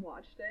stayed up and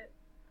watched it?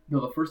 No,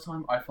 the first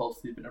time I fell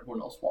asleep and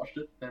everyone else watched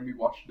it. Then we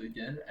watched it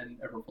again, and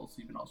everyone fell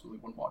asleep, and I was the only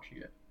one watching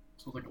it.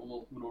 So it was like a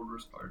little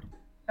reverse card.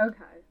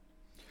 Okay.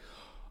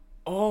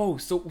 Oh,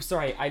 so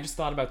sorry. I just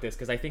thought about this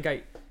because I think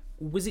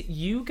was it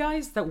you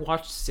guys that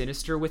watched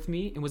Sinister with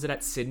me, and was it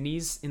at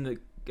Sydney's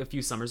a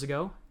few summers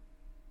ago?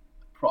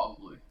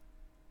 Probably.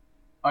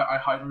 I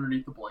hide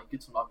underneath the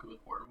blankets. I'm not good with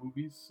horror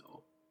movies,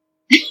 so.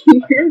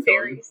 You're tell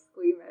very you.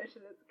 squeamish,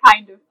 and it's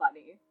kind of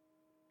funny.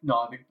 No,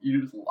 I think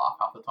you just laugh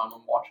half the time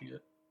I'm watching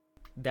it.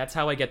 That's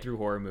how I get through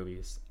horror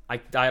movies. I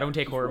don't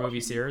take Just horror watching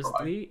movies you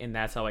seriously, and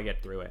that's how I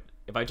get through it.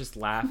 If I just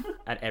laugh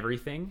at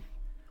everything,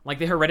 like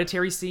the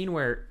Hereditary scene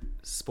where,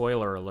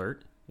 spoiler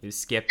alert, you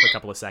skip a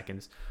couple of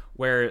seconds,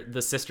 where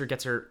the sister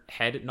gets her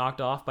head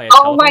knocked off by a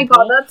Oh my telephone god,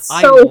 pole. that's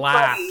I so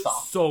laugh funny.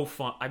 so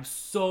fun. I'm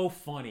so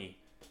funny.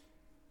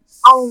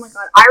 Oh my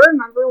god, I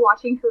remember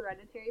watching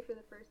Hereditary for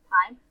the first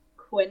time.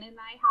 Quinn and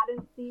I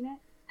hadn't seen it,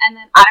 and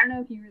then I don't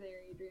know if you were there,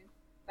 Adrian,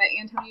 but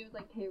Antonio was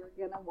like, "Hey,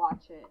 we're gonna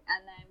watch it,"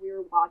 and then we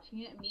were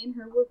watching it, and me and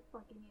her were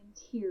fucking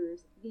in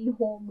tears the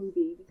whole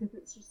movie because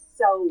it's just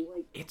so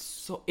like It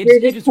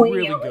you're is just pointing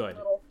really out, like, good.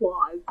 little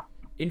flaws.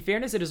 In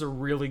fairness, it is a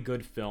really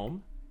good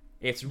film.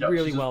 It's Yeah,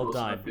 really Jesus well Christ,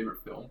 done, My favorite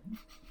film.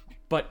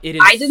 but it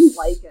is. I didn't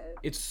like it.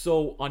 It's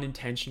so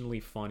unintentionally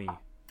funny.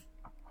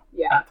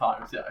 Yeah, At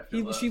times, yeah, I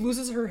feel that. She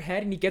loses her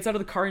head and he gets out of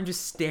the car and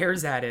just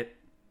stares at it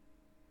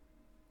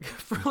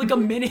for like a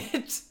minute.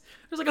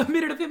 There's like a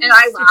minute of him. and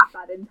just I laughed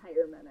that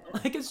entire minute.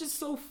 Like it's just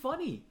so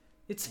funny.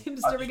 It's him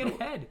I staring at just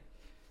a head.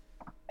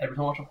 Every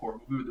time I watch a horror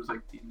movie where there's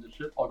like demons and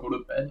shit, I'll go to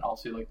bed and I'll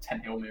say like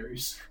 10 Hail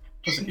Marys.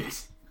 Just in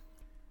case.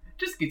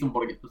 Just in case I'm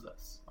about to get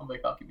possessed. I'm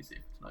like, that'll keep me safe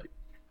tonight.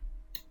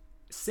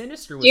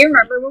 Sinister was Do you pretty-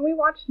 remember when we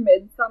watched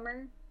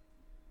Midsummer?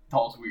 That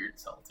was weird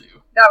as hell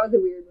too. That was a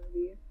weird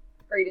movie.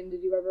 Brayden,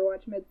 did you ever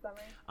watch Midsummer?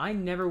 I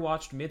never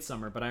watched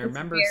Midsummer, but I It's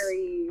remember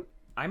very...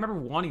 I remember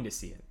wanting to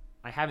see it.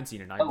 I haven't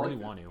seen it and I I liked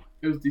really it. want to.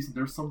 It was decent.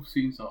 There's some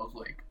scenes that I was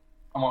like,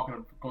 I'm not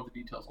gonna go into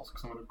details also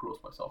because I'm gonna gross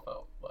myself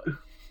out. But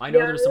I know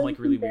Yeah, there's there some was like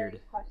really very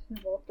weird.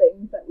 questionable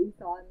things that we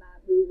saw in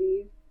that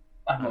movie.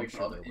 I'm I'm like,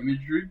 sure the there were.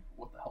 imagery.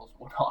 What the hell's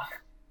going on?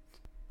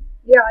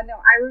 Yeah, no,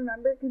 I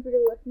remember because we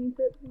were listening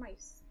to it through my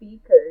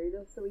speaker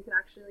just so we could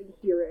actually like,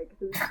 hear it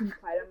because it was too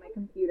quiet on my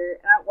computer.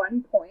 And at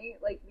one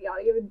point, like the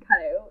audio would cut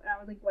out, and I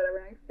was like, whatever.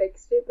 And I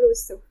fixed it, but it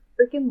was so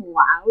freaking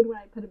loud when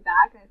I put it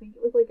back. And I think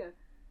it was like a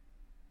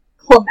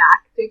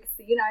climactic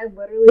scene. I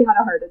literally had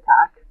a heart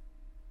attack.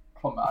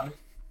 Climatic.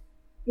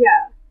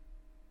 Yeah,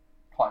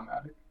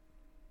 Climatic.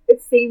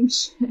 it's same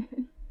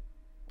shit.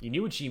 You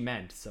knew what she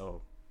meant,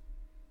 so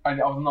I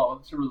was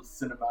not sure it was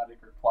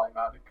cinematic or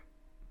climatic.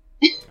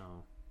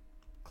 oh.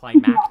 I'm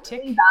not Climactic.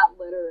 really that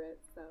literate,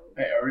 so.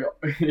 Hey,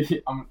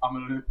 Ariel. I'm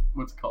gonna.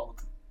 What's it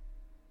called?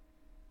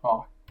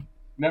 Oh,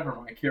 never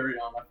mind. Carry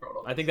on. I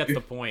forgot. I think that's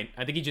the point.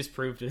 I think he just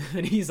proved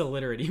that he's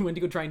illiterate. He went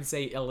to go try and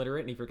say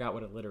illiterate and he forgot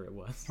what illiterate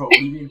was. Bro, what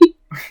do you mean?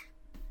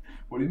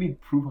 What do you mean?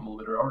 Prove I'm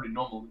illiterate? I already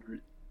know I'm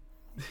illiterate.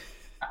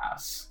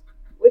 Ass.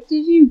 What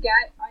did you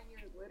get on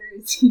your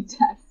literacy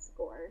test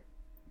score?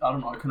 I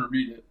don't know. I couldn't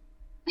read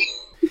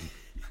it.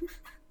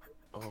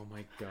 Oh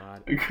my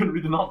god. I couldn't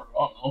read the number.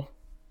 I don't know.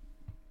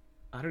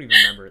 I don't even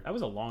remember.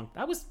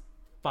 That was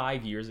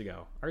 5 years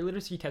ago. Our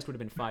literacy test would have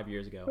been 5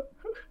 years ago.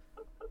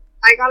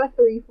 I got a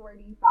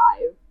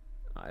 345.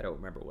 I don't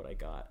remember what I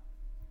got.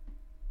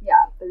 Yeah,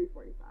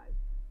 345.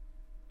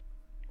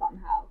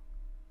 Somehow.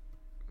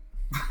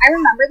 I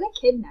remember the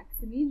kid next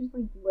to me just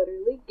like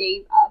literally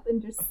gave up and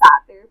just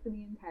sat there for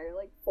the entire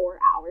like 4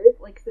 hours,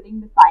 like sitting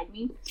beside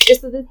me,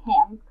 just with his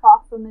hands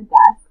crossed on the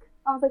desk.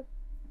 I was like,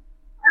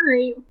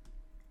 alright.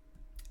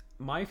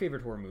 My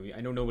favorite horror movie,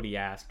 I know nobody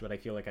asked, but I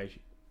feel like I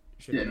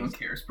should Yeah, at no one least-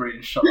 cares.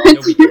 Brayden, shut up.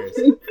 Nobody cares.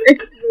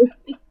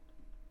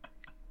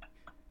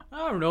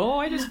 I don't know.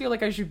 I just feel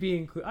like I should be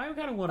included. I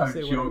kind of want to I'm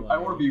say joking. what I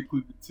want to be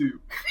included too.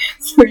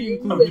 So you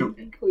I'm didn't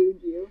joking. include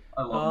you.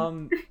 I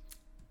love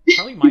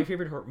Probably my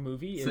favorite horror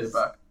movie it. Say is it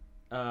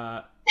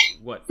back.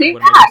 what? Say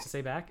What am I back. supposed to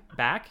say back?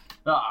 Back?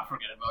 Ah,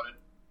 forget about it.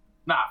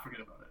 Nah, forget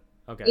about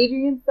it. Okay.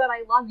 Adrian said,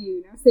 "I love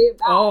you." Now say it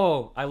back.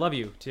 Oh, I love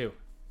you too.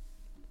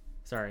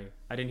 Sorry,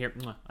 I didn't hear.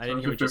 I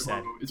didn't hear what you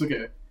said. It's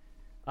okay.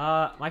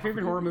 My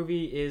favorite horror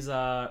movie is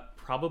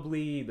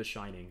probably The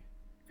Shining.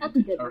 That's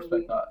a good I respect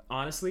movie. that.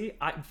 Honestly,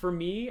 for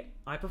me,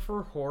 I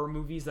prefer horror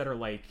movies that are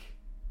like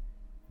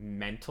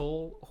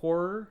mental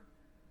horror.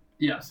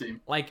 Yeah, same.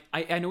 Like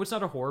I know it's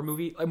not a horror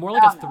movie, like, more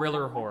like Oh, a no.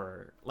 thriller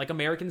horror, like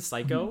American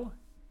Psycho.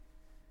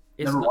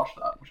 It's Never not, watched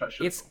that, which I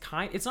should.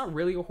 it's not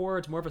really a horror.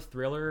 It's more of a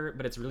thriller,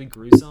 but it's really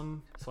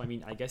gruesome. So I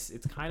mean, I guess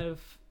it's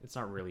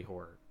not really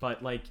horror,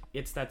 but like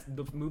it's the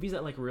movies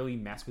that like really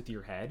mess with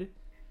your head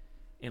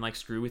and like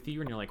screw with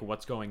you, and you're like,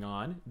 what's going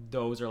on?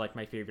 Those are like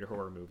my favorite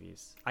horror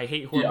movies. I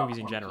hate horror movies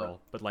in 100%. general,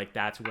 but like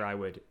that's where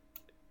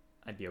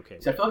I'd be okay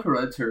with. See, I feel like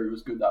Hereditary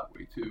was good that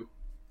way too.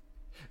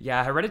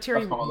 Yeah, Hereditary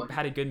That's probably-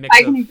 had a good mix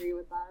I of. can agree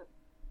with that.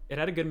 It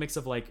had a good mix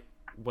of like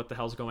what the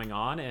hell's going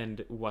on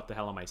and what the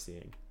hell am I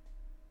seeing.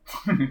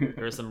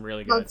 There was some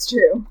really good. That's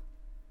true.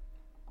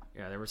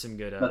 Yeah, there were some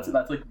good.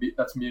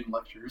 that's me in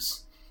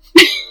lectures.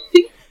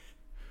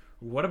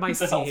 What am I What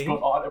the hell's seeing?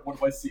 going on and what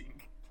am I seeing?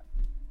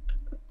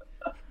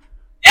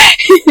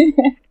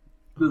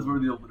 This is where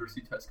the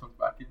illiteracy test comes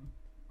back in.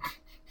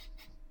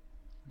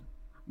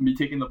 Me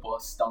taking the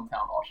bus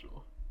downtown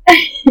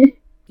Oshawa,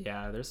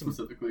 Yeah, there's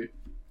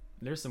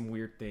some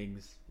weird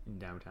things in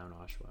downtown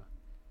Oshawa.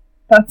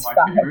 That's My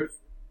fun.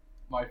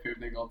 my favorite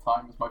thing of all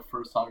time was my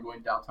first time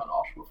going downtown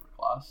Oshawa for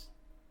class.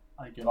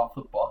 I get off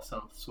the bus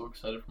and I'm so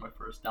excited for my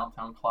first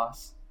downtown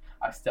class.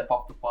 I step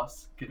off the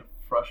bus, get a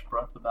fresh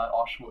breath of that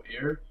Oshawa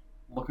air,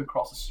 look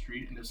across the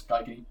street, and this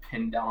guy getting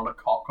pinned down on a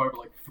cop car with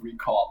like 3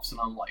 cops,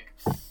 and I'm like,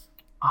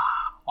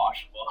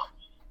 Oshawa.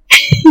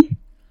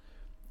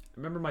 I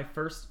remember my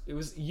first. It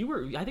was you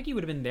were. I think you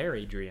would have been there,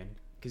 Adrian,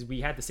 because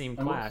we had the same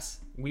I was. class.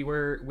 We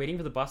were waiting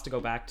for the bus to go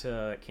back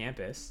to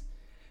campus,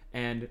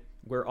 and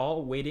we're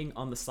all waiting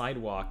on the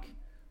sidewalk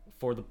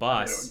for the I know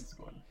where bus. he's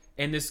going.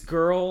 And this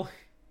girl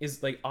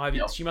is like,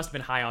 obvious. Yep. She must have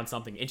been high on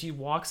something, and she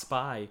walks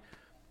by,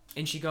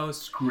 and she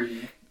goes,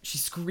 Screaming.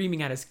 she's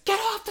screaming at us, "Get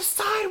off the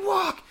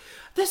sidewalk!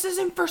 This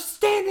isn't for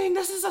standing.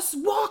 This is us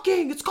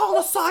walking. It's called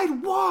a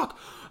sidewalk.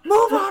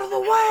 Move out of the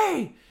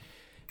way!"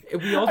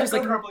 And we all just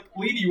like, I'm like,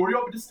 lady, where do you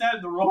want me to stand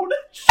in the road?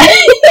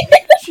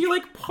 she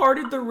like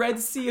parted the Red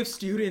Sea of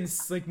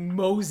students like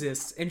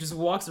Moses and just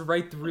walks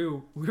right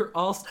through. We were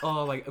all,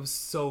 like, it was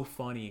so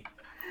funny.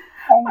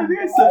 Oh I think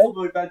I said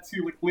something like that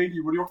too. Like, lady,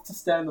 where do you want to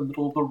stand in the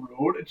middle of the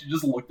road? And she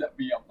just looked at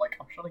me. I'm like,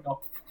 I'm shutting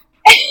up.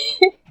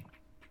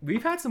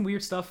 We've had some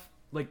weird stuff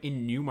like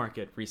in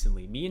Newmarket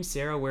recently. Me and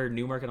Sarah were in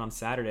Newmarket on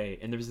Saturday,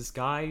 and there was this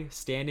guy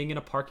standing in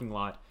a parking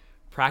lot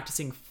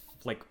practicing.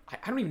 Like, I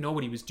don't even know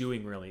what he was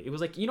doing really. It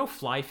was like, you know,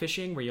 fly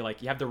fishing where you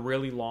have the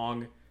really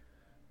long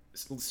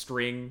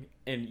string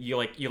and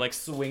you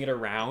swing it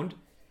around.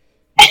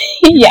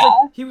 Yeah.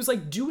 He was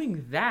like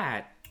doing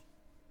that,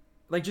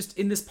 like just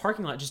in this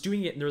parking lot, just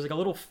doing it. And there was like a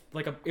little,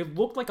 it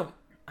looked like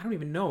I don't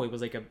even know. It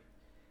was like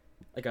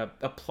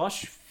a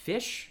plush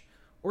fish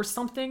or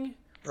something,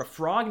 or a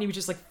frog, and he was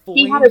just like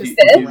He flinging had a it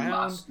fish?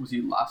 around. Was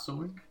he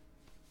lassoing?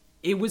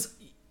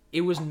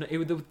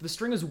 The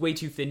string was way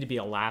too thin to be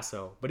a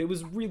lasso, but it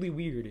was really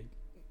weird.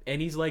 And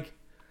he's like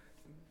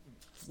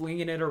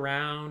flinging it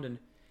around,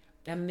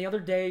 and the other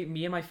day,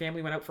 me and my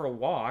family went out for a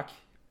walk,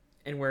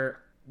 and we're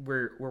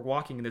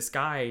walking, and this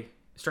guy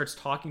starts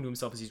talking to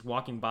himself as he's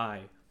walking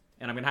by,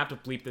 and I'm gonna have to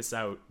bleep this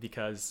out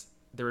because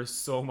there is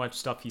so much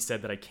stuff he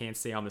said that I can't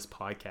say on this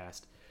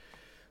podcast.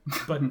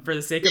 But for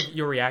the sake of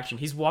your reaction,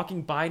 he's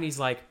walking by and he's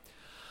like,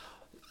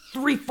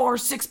 3-4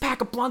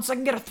 6-pack of blunts, so I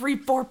can get a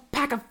 3-4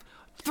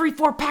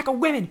 pack of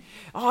women.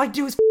 All I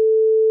do is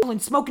and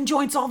smoking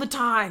joints all the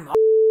time.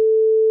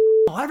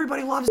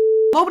 Everybody loves.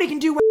 Nobody can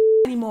do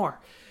anymore.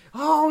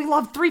 Oh, we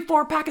love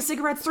 3-4 pack of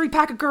cigarettes, 3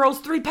 pack of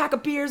girls, 3 pack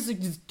of beers,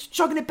 just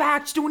chugging it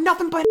back, just doing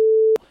nothing but.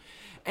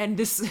 And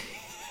this, and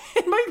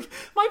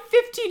my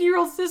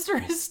 15-year-old sister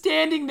is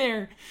standing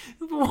there,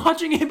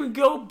 watching him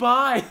go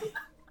by.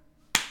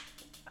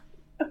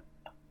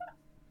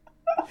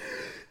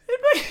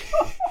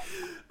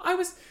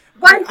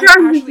 What drug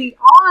was he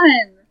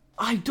on?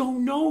 I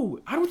don't know.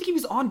 I don't think he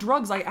was on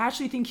drugs. I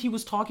actually think he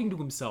was talking to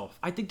himself.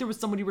 I think there was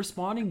somebody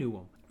responding to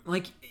him.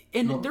 Like,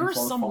 and No, there are he's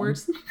on the some phone.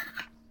 words.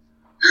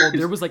 Oh,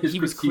 there was like his he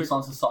was clear. critiques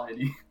on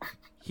society.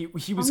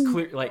 He was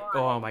clear. Like,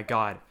 oh my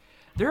god,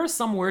 there are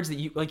some words that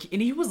you like,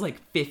 and he was like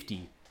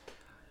 50.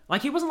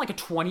 Like, he wasn't like a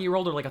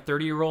 20-year-old or like a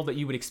 30-year-old that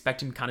you would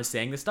expect him kind of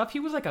saying this stuff. He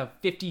was like a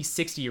 50,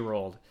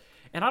 60-year-old,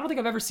 and I don't think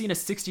I've ever seen a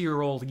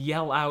 60-year-old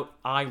yell out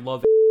 "I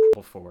love"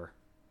 before.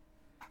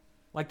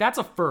 Like, that's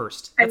a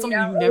first. That's something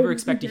you never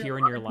expect to hear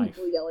in your life.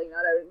 People yelling that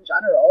out in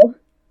general.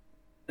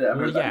 Yeah, I've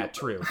Well, heard that yeah,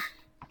 before.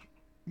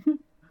 true.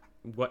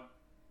 What,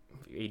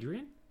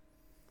 Adrian?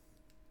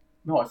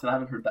 No, I said I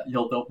haven't heard that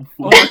yelled out Oh,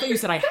 before. I thought you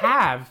said I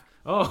have.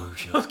 Oh,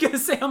 I was gonna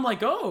say, I'm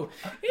like, oh,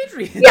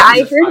 Adrian. Yeah, I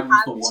Yes, heard I was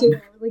that the one. too.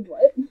 I was like,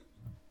 what?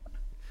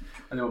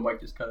 I know Mike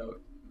just cut out.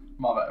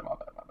 My bad.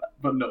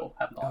 But no,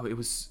 have not. Oh, it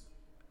was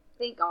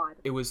Thank God.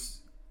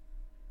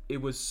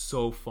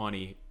 so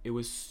funny. It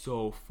was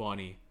so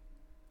funny.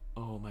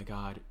 Oh my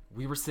god.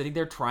 We were sitting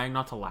there trying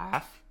not to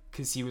laugh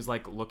because he was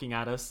like looking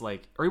at us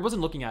like, or he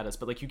wasn't looking at us,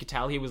 but like you could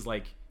tell he was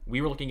like, we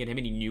were looking at him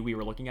and he knew we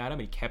were looking at him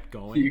and he kept He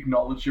going.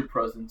 acknowledged your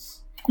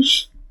presence.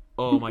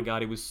 Oh my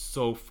god, it was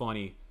so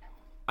funny.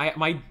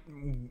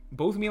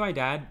 Both me and my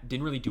dad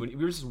didn't really do it.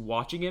 We were just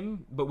watching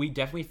him, but we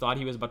definitely thought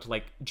he was about to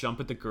like jump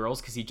at the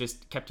girls because he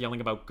just kept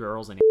yelling about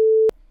girls and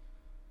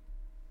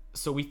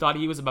so we thought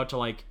he was about to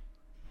like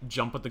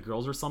jump at the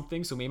girls or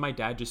something. So me and my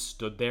dad just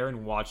stood there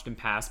and watched him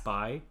pass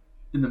by.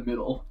 In the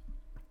middle.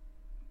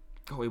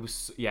 Oh, it was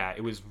so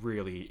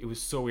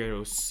weird. It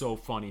was so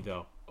funny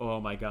though. Oh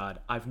my god,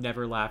 I've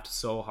never laughed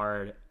so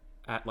hard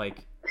at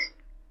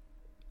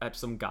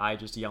some guy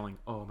just yelling.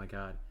 Oh my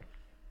god.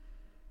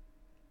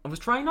 I was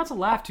trying not to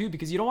laugh too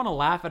because you don't want to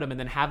laugh at him and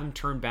then have him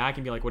turn back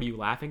and be like, "What are you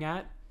laughing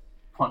at?"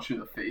 Punch you in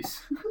the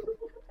face.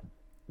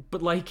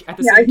 But like at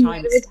the Yeah, same he time,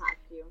 might have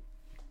attacked you.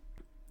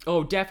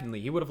 oh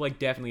definitely, he would have like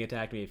definitely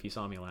attacked me if he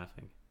saw me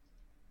laughing.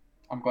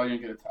 I'm glad you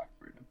didn't get attacked,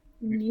 Brayden.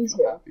 Makes Me feel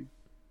too. happy.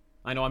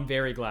 I know, I'm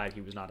very glad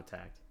he was not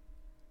attacked,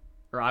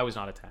 or I was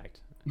not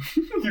attacked.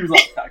 He was not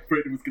attacked.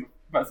 Brayden was gonna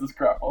mess this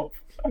crap up.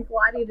 I'm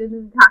glad he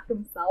didn't attack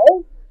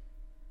himself.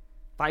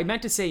 I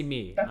meant to say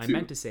me. That I too.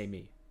 meant to say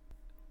me.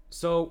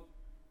 So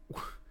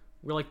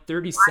we're like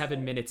 37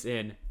 Why? minutes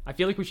in. I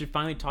feel like we should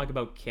finally talk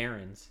about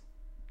Karens.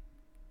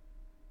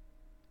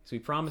 So we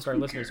promised our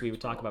listeners we would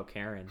talk about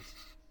Karens.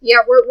 Yeah,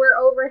 we're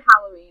over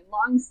Halloween.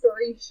 Long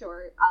story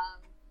short,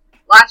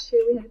 last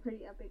year we had a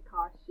pretty epic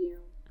costume.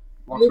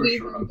 Long story Movies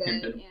short, were I'm good,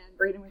 pimping. and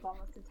Brayden was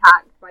almost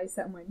attacked by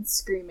someone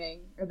screaming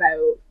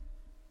about.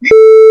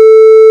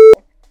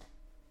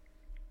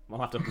 We'll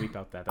have to bleep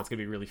out that. That's going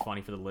to be really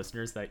funny for the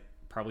listeners that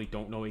probably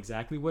don't know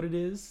exactly what it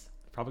is.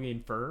 Probably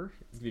infer.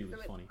 It's going to be So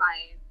really funny. it's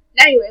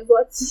fine. Anyways,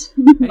 let's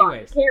move on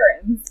Anyways. to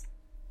Karen's.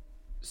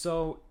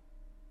 So,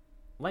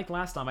 like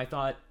last time, I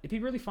thought it'd be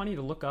really funny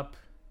to look up,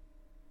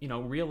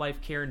 real life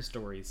Karen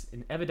stories.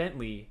 And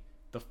evidently,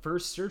 the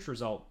first search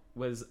result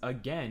was,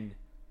 again,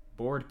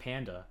 Bored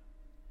Panda.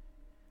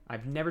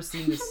 I've never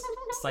seen this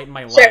site in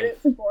my Shout life,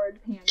 out to Bored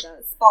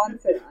Panda.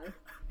 Sponsor us.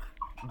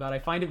 but I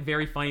find it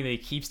very funny that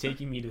it keeps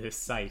taking me to this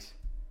site.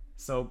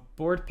 So,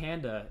 Bored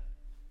Panda,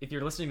 if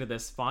you're listening to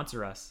this,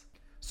 sponsor us.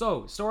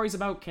 So, stories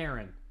about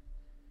Karen.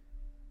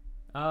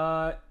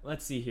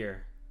 Let's see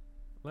here.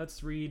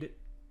 Let's read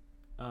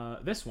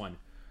this one.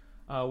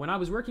 When I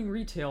was working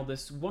retail,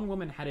 this one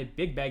woman had a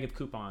big bag of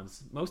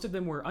coupons. Most of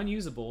them were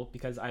unusable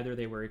because either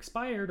they were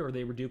expired or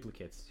they were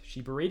duplicates.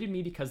 She berated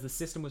me because the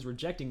system was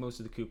rejecting most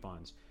of the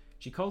coupons.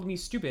 She called me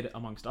stupid,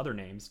 amongst other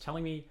names,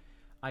 telling me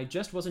I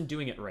just wasn't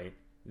doing it right.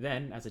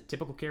 Then, as a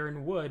typical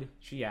Karen would,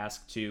 she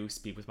asked to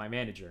speak with my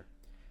manager.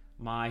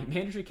 My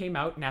manager came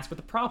out and asked what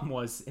the problem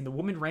was, and the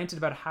woman ranted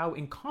about how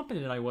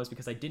incompetent I was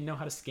because I didn't know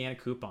how to scan a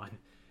coupon.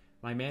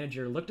 My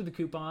manager looked at the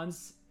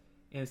coupons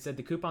and said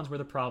the coupons were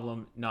the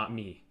problem, not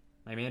me.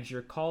 My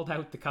manager called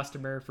out the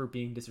customer for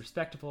being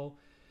disrespectful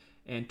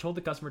and told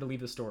the customer to leave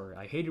the store.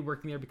 I hated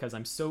working there because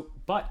I'm so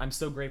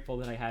grateful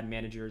that I had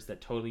managers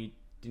that totally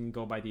didn't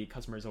go by the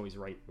customer is always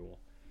right rule.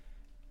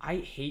 I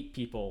hate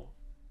people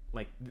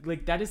like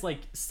that is like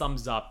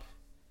sums up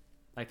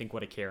I think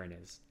what a Karen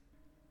is.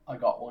 I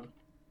got one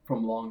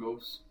from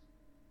Longos.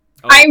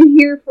 Oh, I'm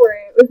here for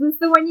it. Was this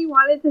the one you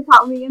wanted to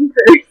tell me in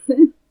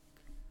person?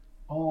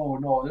 Oh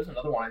no, there's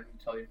another one I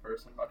didn't tell you in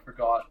person. I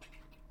forgot.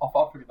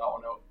 I'll figure that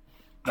one out.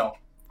 No.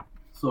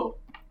 So,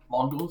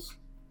 Longos,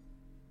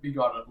 we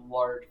got a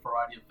large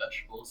variety of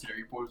vegetables.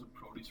 Harry Boy's a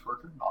produce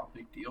worker, not a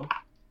big deal.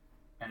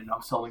 And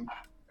I'm selling.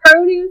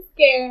 Produce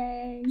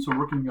gang. So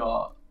working.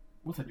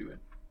 What's I doing?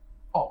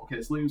 Oh, okay.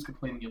 This lady was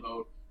complaining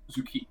about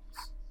zucchinis.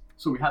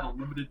 So we had a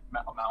limited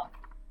amount.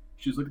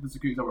 She was looking at the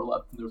zucchinis that were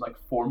left, and there was like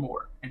 4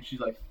 more. And she's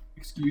like,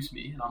 "Excuse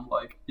me," and I'm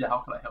like, "Yeah, how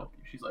can I help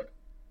you?" She's like,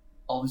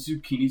 "All the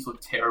zucchinis look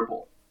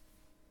terrible,"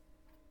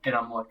 and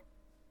I'm like,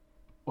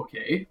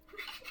 "Okay."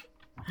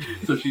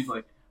 So she's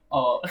like,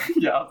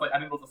 yeah, I was like, I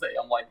didn't know what to say.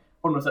 I'm like,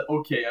 oh no, I said,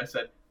 okay. I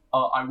said,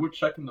 I would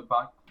check in the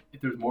back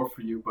if there's more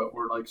for you, but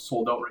we're like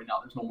sold out right now.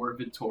 There's no more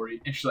inventory.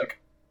 And she's like,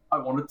 I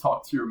want to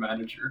talk to your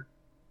manager.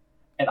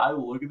 And I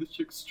look at this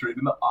chick straight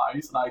in the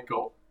eyes and I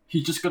go,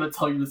 he's just gonna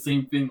tell you the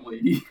same thing,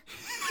 lady.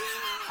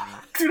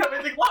 Dude,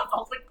 I made laugh. I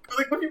was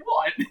like, what do you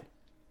want?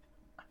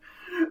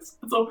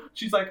 So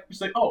she's like,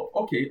 oh,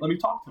 okay, let me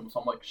talk to him. So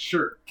I'm like,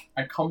 sure.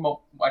 I come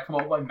up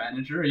with my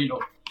manager, and you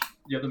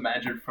have the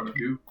manager in front of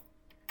you.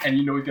 And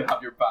he's gonna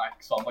have your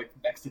back, so I'm like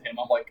next to him.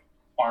 I'm like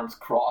arms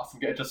crossed,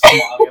 and just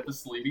smiling at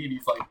this lady, and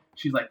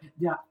she's like,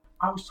 yeah,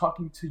 I was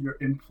talking to your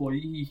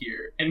employee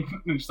here, and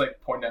she's like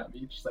pointing at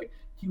me. She's like,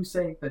 he was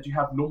saying that you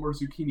have no more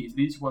zucchinis.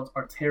 These ones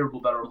are terrible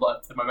that are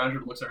left. And my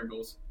manager looks at her and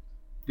goes,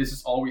 this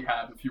is all we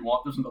have. If you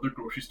want, there's another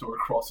grocery store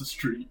across the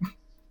street.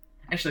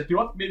 And she's like, you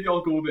know what? Maybe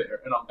I'll go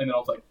there. And then I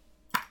was like,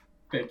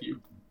 thank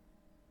you.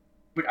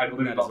 Like I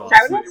literally That is thought awesome.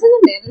 Shout out to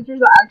the managers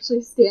that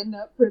actually stand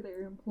up for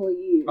their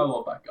employees. I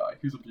love that guy.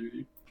 He's a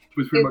beauty. He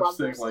was pretty I much love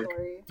saying that like,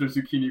 story. there's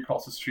zucchini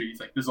across the street. He's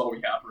like, this is all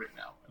we have right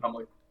now. And I'm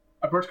like,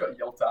 I first got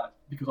yelled at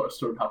because our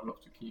store didn't have enough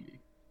zucchini.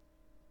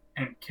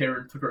 And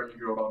Karen took her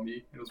anger out on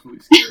me. It was really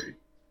scary.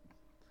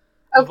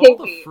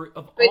 Okay,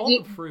 of but all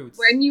the fruits.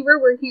 when you were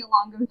working at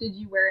Longo's, did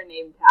you wear a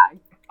name tag?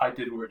 I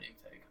did wear a name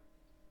tag.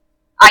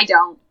 I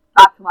don't.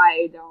 That's why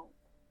I don't.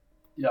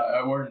 Yeah,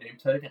 I wore a name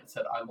tag and it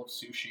said I love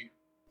sushi.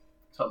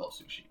 So I love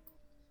sushi.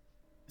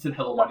 It said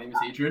hello, my name is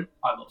Adrian.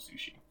 I love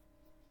sushi.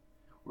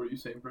 What are you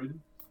saying, Brayden?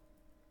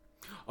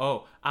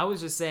 Oh, I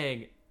was just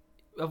saying,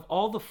 of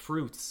all the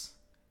fruits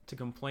to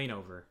complain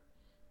over,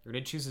 you're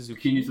gonna choose a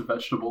zucchini. Zucchini's a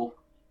vegetable.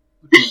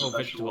 Oh,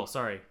 vegetable.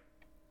 Sorry.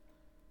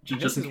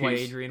 Just This in is why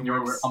case Adrian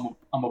you're works- aware,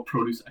 I'm a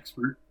produce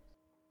expert.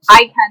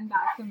 I can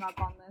back him up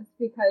on this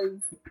because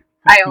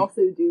I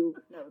also do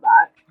know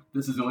that.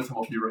 This is the only time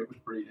I'll be right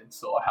with Brayden,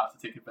 so I have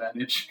to take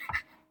advantage.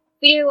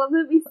 See, I love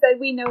that we said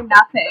we know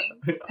nothing.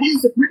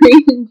 As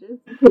Brayden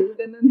just proved,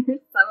 and then there's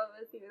some of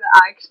us here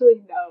that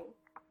actually know.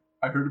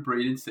 I heard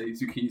Brayden say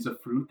zucchini's a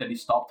fruit, then he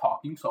stopped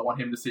talking, so I want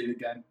him to say it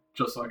again,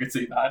 just so I can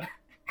say that.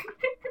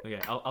 Okay,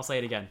 I'll say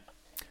it again.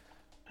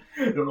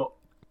 I don't know.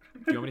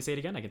 Do you want me to say it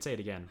again? I can say it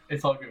again.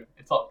 It's all good.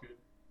 It's all good.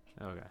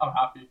 Okay. I'm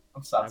happy. I'm I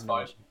have no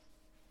satisfied. issue.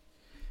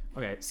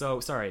 Okay, so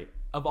sorry.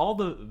 Of all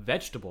the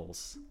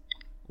vegetables,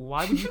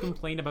 why would you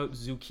complain about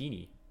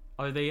zucchini?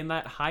 Are they in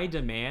that high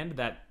demand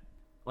that,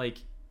 like,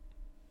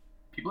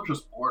 People are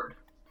just bored.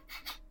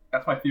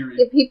 That's my theory.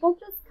 If people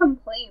just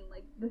complain,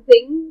 like, the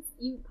things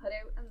you put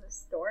out in the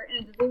store,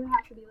 and it doesn't even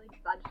have to be, like,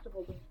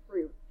 vegetables and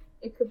fruit.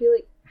 It could be,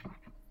 like,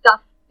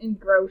 stuff in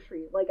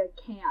grocery, like a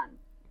can.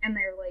 And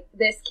they're like,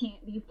 these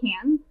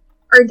cans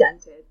are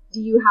dented.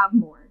 Do you have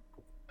more?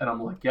 And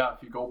I'm like, yeah,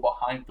 if you go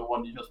behind the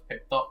one you just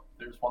picked up,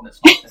 there's one that's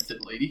not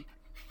dented, lady.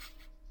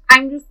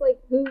 I'm just like,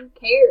 who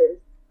cares?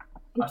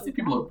 I think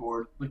people are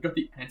bored. Like, got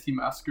the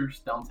anti-maskers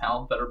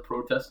downtown that are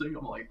protesting.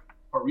 I'm like,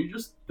 are we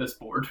just this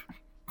bored?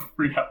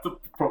 We have to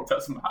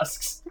protest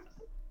masks.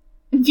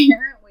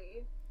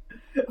 Apparently.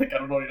 Like, I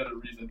don't know any other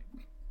reason.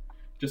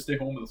 Just stay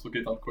home and this will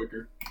get done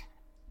quicker.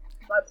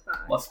 That's fine.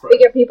 Less But spread.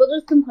 yeah, people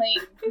just complain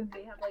because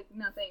they have, like,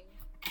 nothing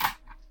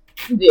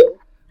to do.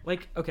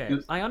 Like, okay,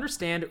 Yes. I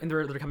understand, and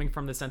they're coming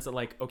from the sense that,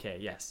 like, okay,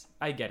 yes,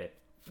 I get it.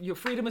 You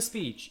freedom of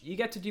speech. You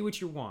get to do what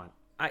you want.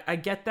 I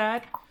get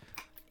that.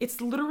 It's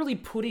literally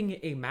putting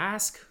a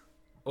mask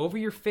over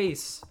your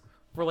face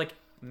for, like,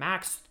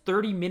 max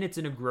 30 minutes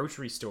in a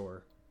grocery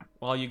store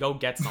while you go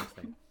get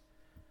something.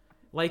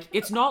 Like,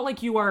 it's not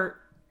like you're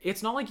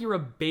a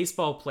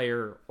baseball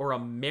player or a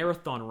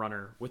marathon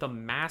runner with a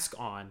mask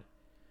on,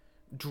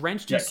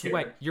 drenched in Yeah,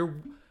 sweat. You're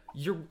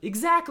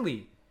exactly.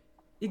 Carrie,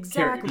 you're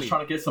Exactly. just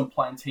trying to get some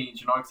plantains.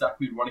 You're not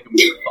exactly running a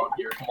marathon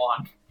here. Come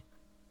on.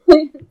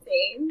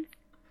 Same.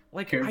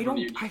 Like, Carrie, I what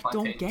do you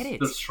don't eat? get Plantains, it.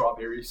 The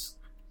strawberries.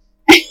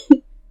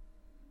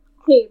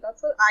 Okay,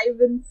 that's what I've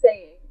been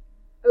saying.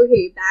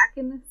 Okay, back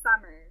in the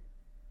summer,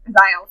 because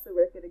I also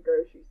work at a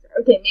grocery store.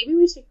 Okay, maybe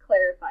we should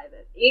clarify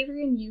this.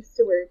 Adrian used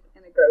to work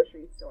in a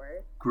grocery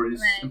store.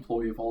 Greatest Right.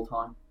 employee of all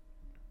time.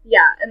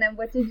 Yeah, and then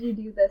what did you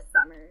do this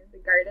summer? The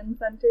garden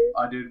center?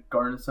 I did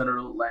garden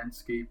center,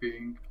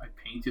 landscaping. I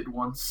painted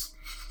once.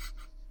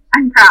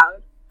 I'm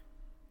proud.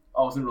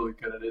 I wasn't really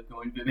good at it.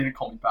 They didn't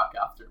call me back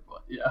after,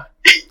 but yeah.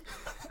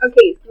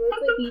 Okay, so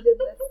that's what he did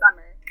this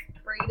summer.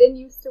 Brayden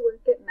used to work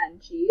at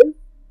Menchie's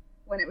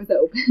when it was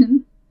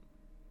open.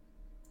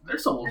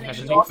 There's a And location. then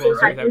Hasn't he you also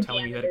closed had without the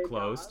telling me that it janitor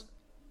closed? job.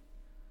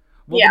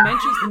 Well, Yeah.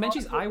 the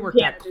Menchie's I worked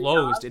at Janitor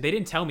closed. job. They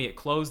didn't tell me it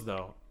closed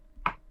though.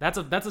 That's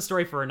a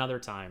story for another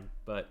time.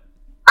 But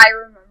I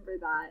remember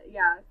that,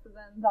 yeah. So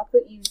then that's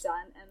what you've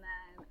done, and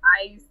then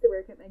I used to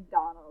work at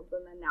McDonald's,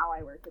 and then now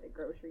I work at a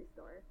grocery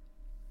store.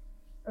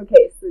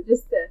 Okay, so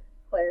just to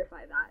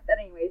clarify that. But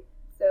anyways,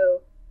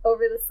 so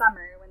over the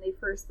summer, when they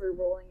first were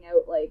rolling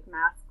out, like,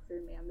 masks are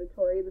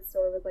mandatory, the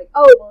store was like,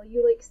 oh, well,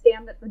 you, like,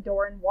 stand at the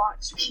door and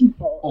watch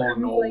people. Oh And I was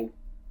no. like,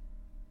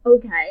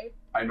 okay.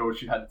 I know what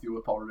you had to deal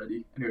with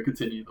already. Anyway,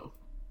 continue though.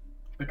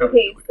 Like,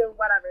 Okay, so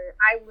whatever.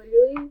 I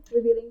literally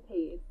was getting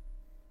paid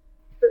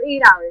for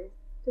 8 hours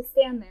to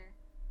stand there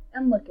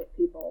and look at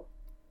people.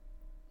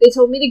 They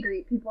told me to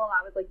greet people, and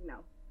I was like, no.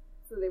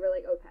 So they were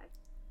like, okay.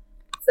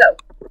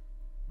 So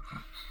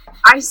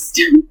I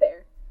stood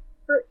there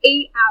for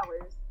 8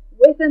 hours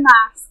with a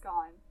mask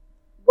on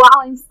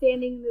while I'm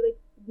standing, like,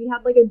 we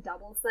had like a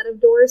double set of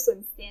doors, so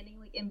I'm standing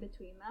like in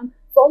between them.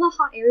 So all the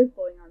hot air is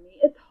blowing on me.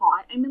 It's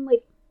hot. I'm in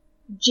like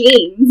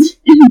jeans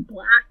and a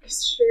black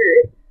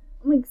shirt.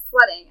 I'm like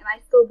sweating, and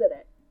I still did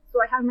it. So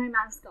I had my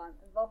mask on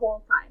the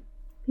whole time.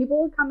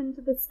 People would come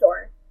into the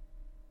store,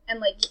 and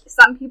like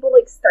some people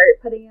like start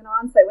putting it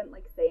on, so I wouldn't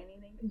like say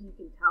anything because you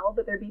can tell.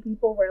 But there'd be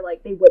people where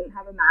like they wouldn't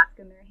have a mask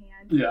in their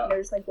hand. Yeah. And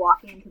they're just like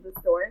walking into the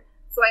store.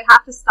 So I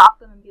have to stop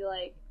them and be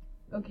like,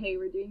 okay,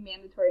 we're doing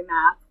mandatory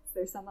masks.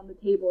 There's some on the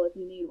table if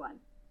you need one.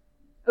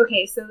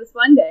 Okay, so this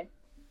one day,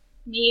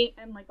 me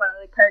and like one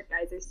of the cart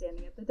guys are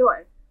standing at the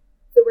door.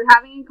 So we're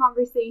having a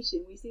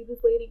conversation. We see this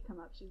lady come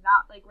up. She's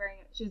not like wearing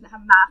it. She doesn't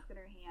have a mask in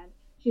her hand.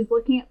 She's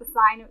looking at the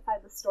sign outside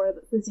the store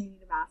that says you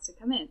need a mask to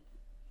come in.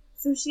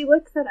 So she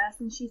looks at us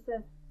and she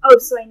says, oh,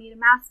 so I need a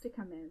mask to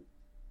come in.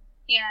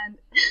 And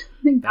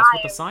the guy... that's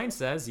what the sign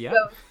says. Yeah.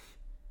 goes,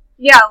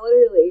 yeah,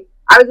 literally.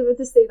 I was about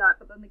to say that,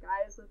 but then the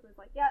guy was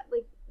like, yeah,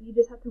 like, you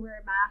just have to wear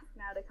a mask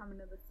now to come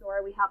into the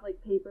store. We have,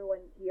 like, paper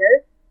ones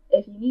here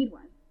if you need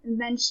one. And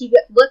then she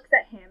looks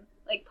at him,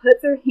 like,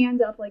 puts her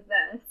hand up like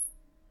this,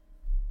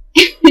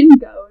 and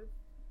goes,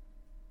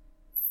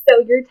 so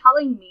you're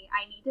telling me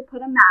I need to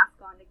put a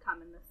mask on to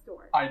come in the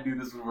store? I knew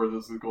this was where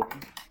this was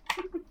going.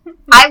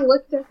 I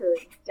looked at her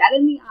dead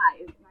in the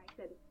eyes, and I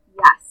said,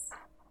 yes.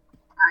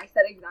 And I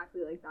said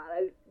exactly like that.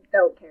 I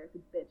don't care if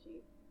it's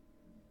bitchy.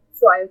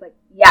 So I was like,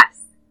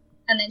 yes.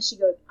 And then she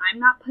goes, I'm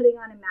not putting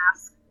on a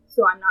mask,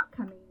 so I'm not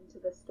coming into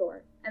the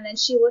store. And then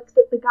she looks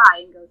at the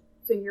guy and goes,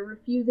 so you're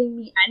refusing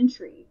me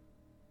entry?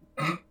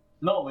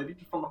 No, lady,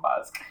 just from the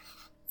mask.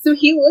 So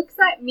he looks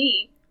at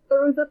me,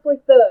 throws up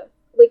what the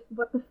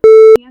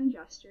hand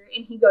gesture,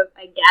 and he goes,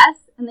 I guess,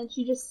 and then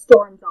she just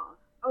storms off.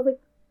 I was like,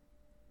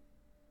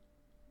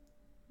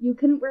 you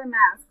couldn't wear a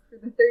mask for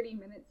the 30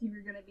 minutes you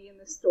were going to be in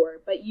the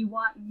store, but you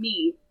want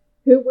me,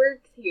 who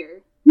works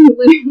here, who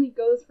literally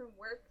goes from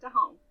work to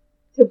home,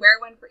 to wear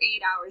one for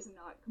 8 hours and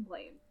not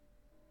complain.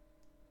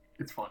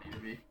 It's funny to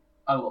me.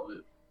 I love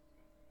it.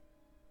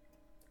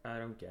 I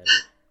don't get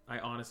it. I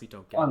honestly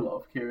don't get it. I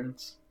love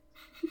Karens.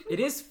 It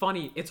is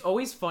funny. It's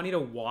always funny to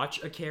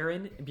watch a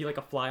Karen and be like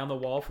a fly on the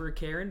wall for a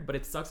Karen, but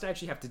it sucks to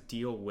actually have to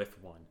deal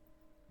with one.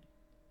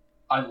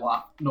 I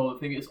laugh. No, the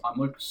thing is, I'm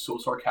like so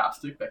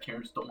sarcastic that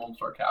Karens don't know I'm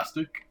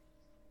sarcastic,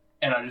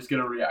 and I just get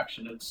a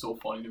reaction. It's so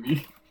funny to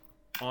me.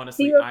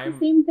 Honestly, See, that's the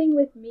same thing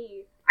with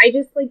me. I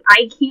just, like,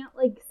 I can't,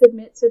 like,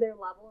 submit to their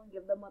level and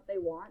give them what they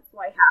want, so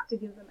I have to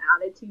give them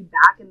attitude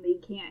back, and they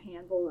can't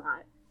handle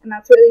that. And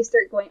that's where they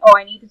start going, oh,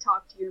 I need to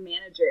talk to your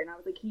manager. And I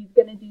was like, he's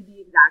gonna do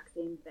the exact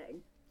same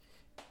thing.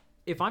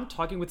 If I'm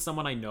talking with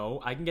someone I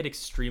know, I can get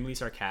extremely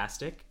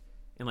sarcastic,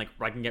 and, like,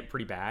 I can get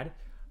pretty bad,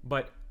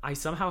 but I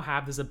somehow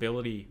have this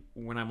ability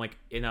when I'm, like,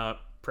 in a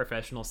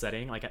professional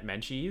setting, like at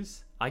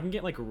Menchie's, I can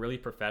get, like, really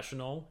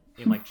professional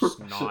and, like, just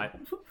not...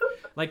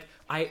 Like,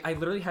 I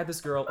literally had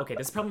this girl... Okay,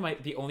 this is probably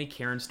the only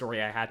Karen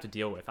story I had to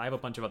deal with. I have a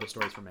bunch of other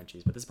stories from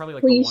Menchie's, but this is probably,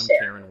 like, Please the one share.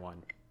 Karen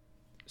one.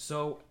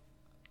 So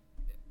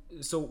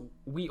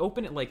we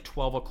open at, like,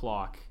 12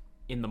 o'clock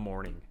in the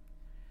morning.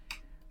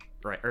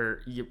 Right,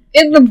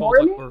 in the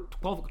morning? Or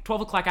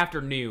 12 o'clock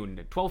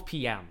afternoon, 12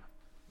 p.m.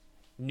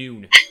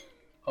 Noon.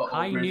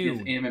 High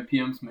noon. AM and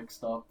PM's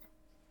mixed up.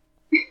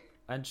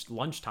 And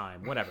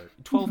lunchtime, whatever.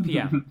 12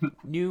 p.m.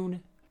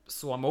 Noon.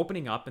 So I'm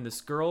opening up, and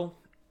this girl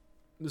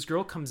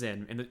comes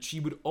in, and she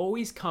would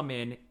always come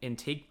in and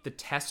take the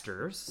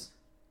testers,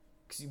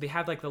 because they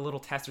have, like, the little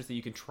testers that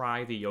you can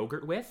try the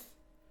yogurt with,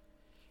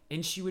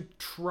 and she would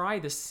try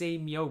the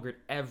same yogurt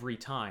every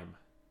time.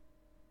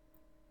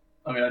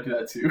 I mean, I do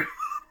that too.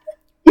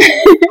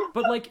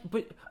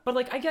 But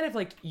I get if,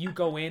 like, you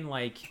go in,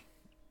 like,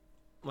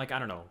 I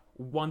don't know,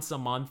 once a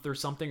month or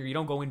something, or you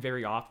don't go in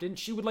very often.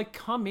 She would, like,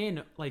 come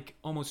in, like,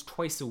 almost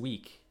twice a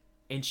week,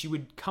 and she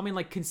would come in,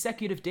 like,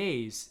 consecutive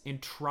days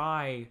and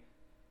try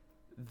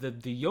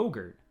the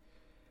yogurt.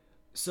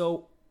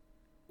 So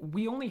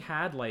we only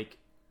had, like,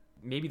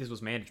 maybe this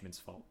was management's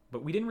fault,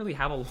 but we didn't really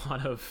have a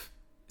lot of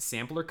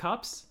sampler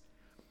cups,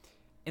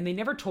 and they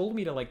never told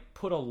me to, like,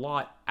 put a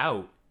lot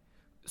out.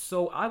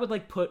 So I would,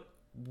 like, put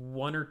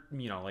one or,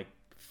 you know, like,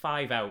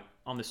 5 out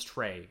on this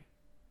tray,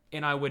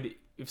 and I would,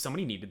 if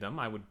somebody needed them,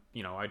 I would,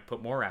 you know, I'd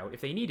put more out if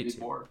they needed to.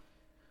 More.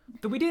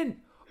 But we didn't.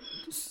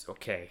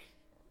 Okay.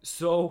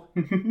 So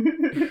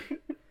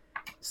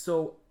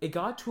it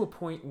got to a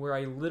point where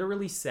I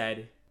literally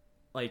said,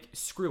 like,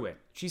 screw it.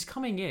 She's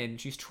coming in,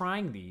 she's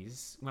trying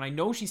these, when I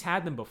know she's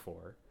had them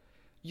before.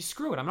 You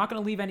screw it, I'm not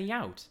going to leave any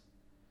out.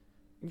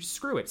 Just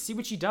screw it, see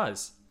what she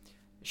does.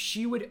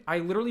 I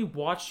literally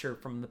watched her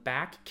from the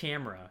back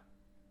camera,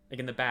 like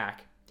in the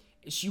back.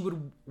 She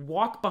would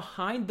walk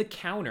behind the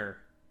counter,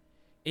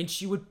 and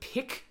she would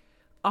pick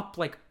up,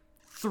 like,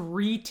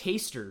 three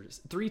testers,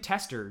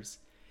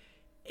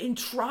 and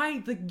try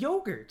the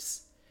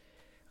yogurts.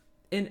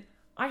 And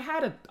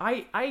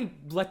I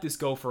let this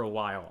go for a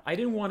while. I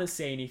didn't want to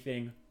say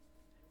anything.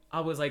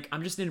 I was like,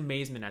 I'm just in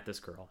amazement at this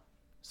girl.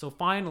 So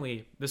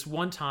finally, this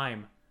one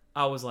time,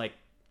 I was like,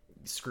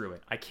 screw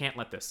it. I can't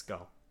let this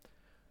go.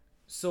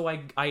 So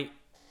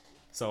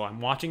so I'm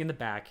watching in the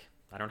back.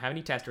 I don't have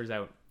any testers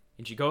out.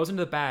 And she goes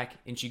into the back,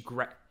 and she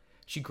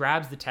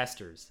grabs the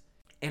testers.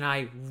 And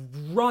I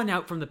run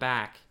out from the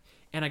back,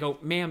 and I go,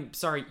 ma'am,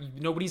 sorry,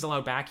 nobody's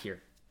allowed back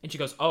here. And she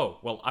goes, oh,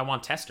 well, I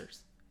want testers.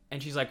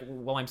 And she's like,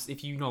 well,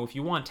 if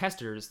you want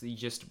testers, you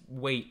just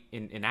wait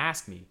and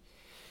ask me.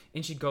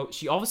 And she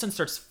all of a sudden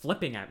starts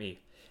flipping at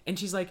me. And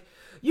she's like,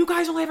 you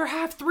guys only ever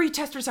have 3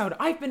 testers out.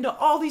 I've been to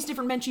all these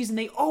different Menchie's, and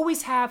they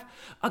always have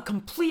a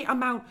complete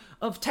amount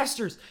of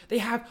testers. They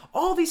have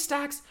all these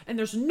stacks, and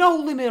there's no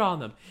limit on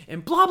them.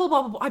 And blah, blah,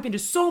 blah, blah, blah. I've been to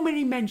so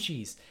many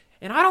Menchie's.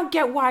 And I don't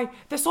get why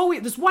this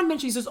one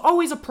Menchie's is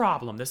always a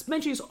problem. This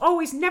Menchie's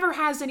always never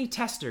has any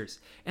testers.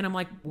 And I'm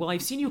like, well,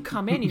 I've seen you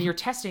come in and you're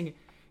testing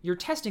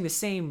the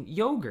same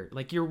yogurt.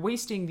 Like, you're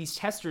wasting these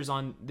testers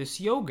on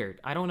this yogurt.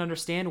 I don't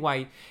understand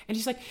why. And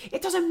she's like,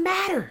 it doesn't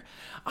matter.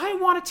 If I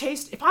want to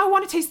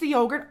taste the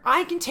yogurt,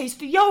 I can taste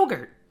the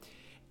yogurt.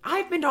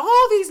 I've been to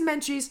all these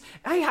Menchie's.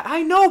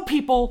 I know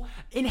people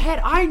in head.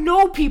 I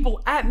know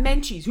people at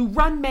Menchie's who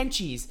run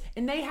Menchie's,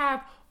 and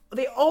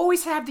they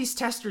always have these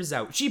testers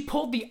out. She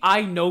pulled the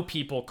I know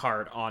people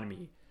card on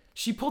me.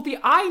 She pulled the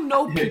I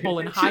know people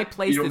in high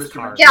places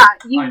card. Yeah,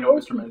 you I know know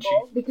Mr. people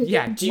Menchie. because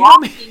Yeah, you're do you know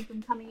blocking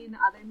from coming into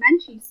other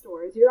Menchie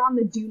stores. You're on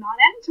the do not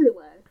enter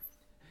list.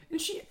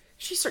 And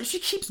she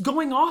keeps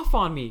going off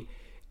on me,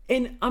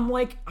 and I'm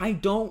like, I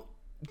don't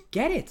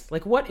get it.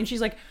 Like, what? And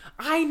she's like,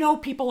 I know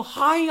people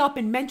high up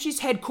in Menchie's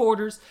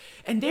headquarters,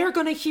 and they're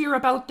gonna hear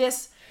about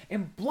this,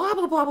 and blah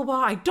blah blah blah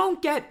blah. I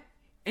don't get.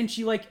 And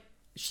she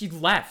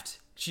left.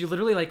 She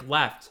literally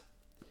left.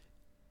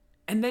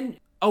 And then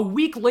a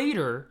week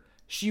later,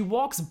 she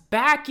walks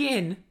back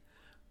in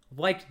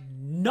like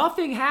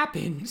nothing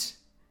happened,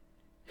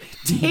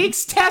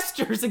 takes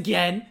testers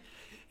again,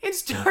 and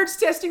starts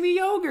testing the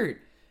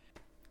yogurt.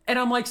 And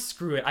I'm like,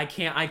 screw it. I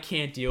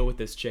can't deal with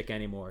this chick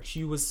anymore.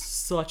 She was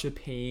such a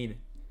pain.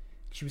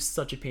 She was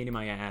such a pain in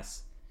my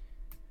ass.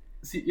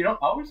 See, I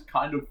was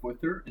kind of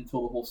with her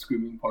until the whole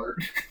screaming part.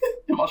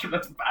 I'm not sure if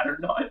that's bad or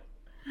not.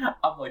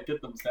 I'm like,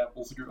 get them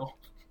samples, girl.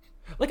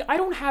 Like, I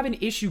don't have an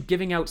issue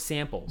giving out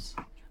samples.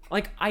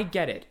 Like, I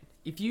get it.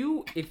 If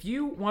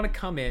you want to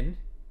come in,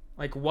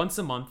 like, once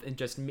a month and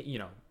just,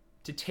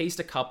 to taste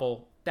a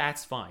couple,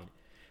 that's fine.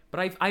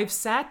 But I've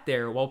sat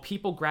there while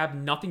people grab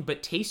nothing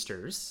but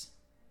testers,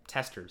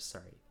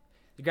 sorry.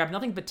 They grab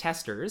nothing but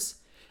testers,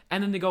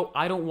 and then they go,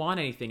 I don't want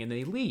anything, and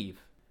they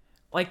leave.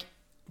 Like,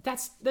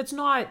 that's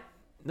not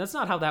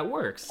how that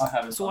works. I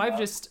haven't So done I that.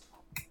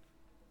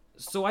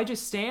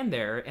 just stand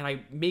there and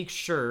I make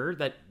sure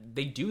that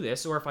they do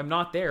this, or if I'm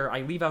not there,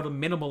 I leave out a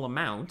minimal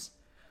amount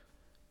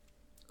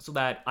so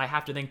that I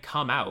have to then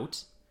come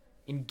out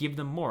and give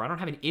them more. I don't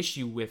have an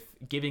issue with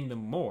giving them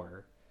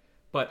more,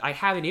 but I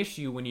have an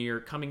issue when you're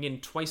coming in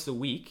twice a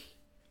week,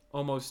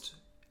 almost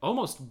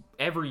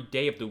every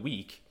day of the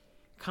week,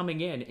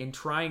 coming in and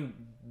trying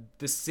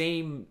the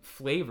same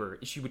flavor.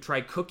 She would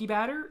try cookie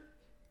batter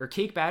or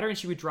cake batter, and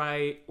she would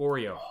try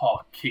Oreo. Oh,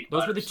 cake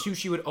Those batter were the sucks. two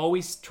she would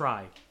always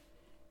try.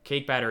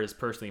 Cake batter is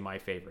personally my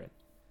favorite.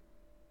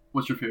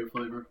 What's your favorite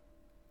flavor?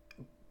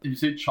 If you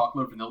say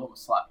chocolate or vanilla, will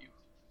slap you.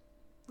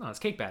 No, it's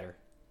cake batter.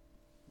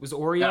 It was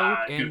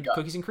Oreo Good and guy.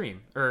 cookies and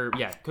cream.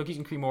 Cookies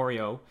and cream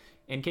Oreo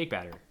and cake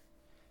batter.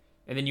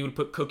 And then you would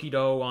put cookie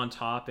dough on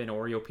top and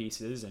Oreo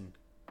pieces. And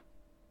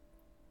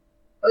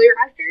Oh, your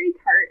raspberry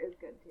tart is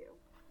good too.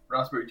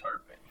 Raspberry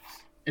tart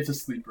bangs. It's a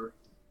sleeper.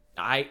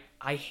 I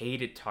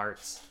hated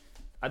tarts.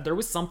 There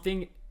was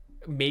something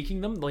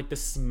making them, like the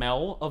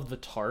smell of the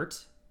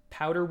tart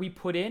powder we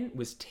put in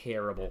was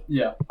terrible.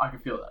 Yeah, I can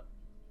feel that.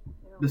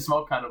 The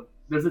smell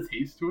there's a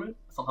taste to it.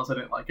 Sometimes I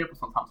didn't like it, but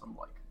sometimes I'm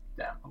like,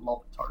 damn, I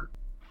love the tart.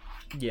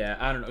 Yeah,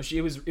 I don't know.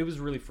 It was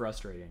really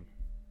frustrating.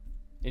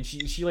 And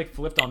she like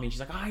flipped on me. She's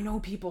like, I know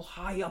people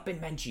high up in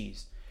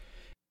Menchie's.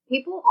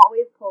 People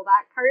always pull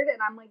that card,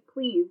 and I'm like,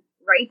 please,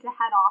 write to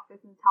head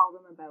office and tell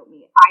them about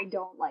me. I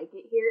don't like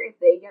it here. If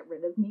they get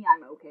rid of me,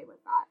 I'm okay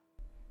with that.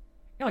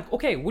 You're like,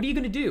 okay, what are you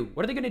gonna do?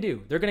 What are they gonna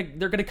do? They're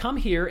gonna come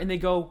here and they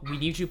go, we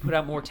need you to put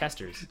out more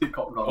testers. They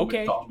call Ronald Okay.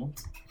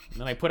 McDonald's. And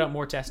then I put out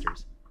more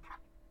testers.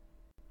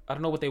 I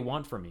don't know what they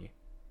want from me.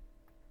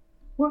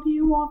 What do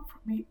you want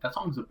from me? That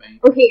song's a bang.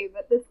 Okay,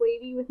 but this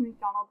lady with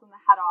McDonald's in the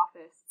head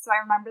office. So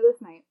I remember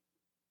this night.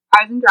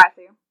 I was in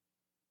drive-thru.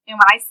 And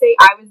when I say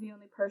I was the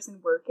only person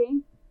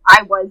working,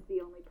 I was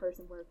the only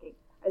person working.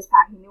 I was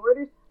packing the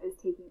orders. I was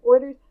taking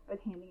orders. I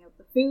was handing out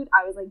the food.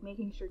 I was like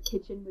making sure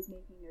kitchen was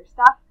making their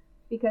stuff.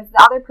 Because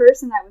the other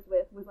person I was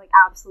with was like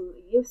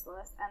absolutely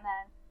useless. And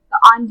then the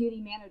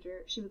on-duty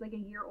manager, she was like a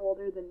year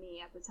older than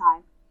me at the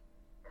time.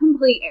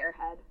 Complete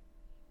airhead.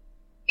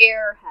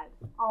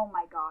 Oh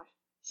my gosh.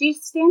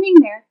 She's standing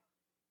there.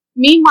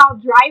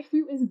 Meanwhile,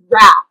 drive-thru is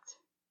wrapped.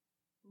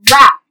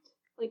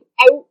 Like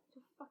out to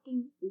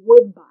fucking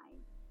Woodbine.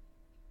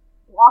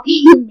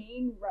 Blocking the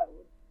main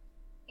road.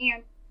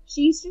 And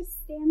she's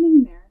just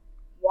standing there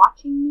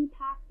watching me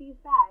pack these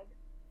bags.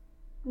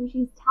 And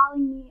she's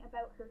telling me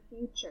about her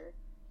future.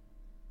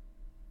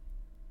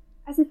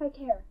 As if I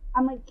care.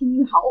 I'm like, can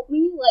you help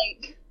me?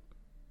 Like,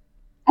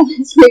 at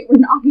this rate, we're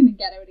not going to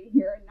get out of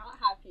here and not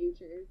have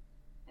futures.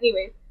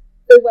 Anyways,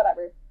 so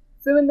whatever.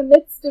 So in the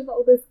midst of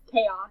all this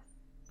chaos,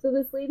 so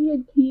this lady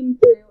had came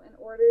through and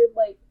ordered,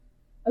 like,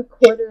 a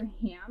quarter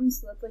ham.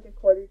 So that's like a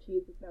quarter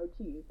cheese with no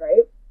cheese,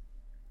 right?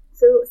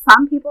 So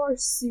some people are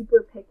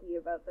super picky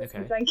about this,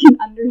 Okay. which I can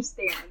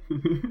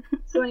understand.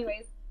 So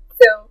anyways,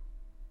 so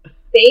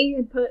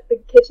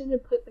the kitchen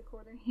had put the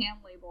quarter ham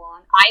label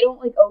on. I don't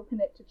like open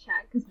it to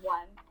check because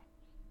one,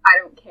 I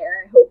don't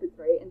care. I hope it's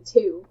right. And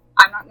two,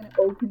 I'm not gonna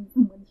open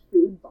someone's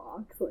food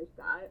box like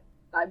that.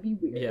 That'd be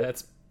weird. Yeah,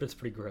 that's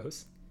pretty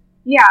gross.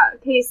 Yeah.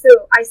 Okay. So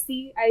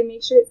I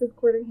make sure it says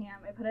quarter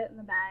ham. I put it in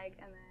the bag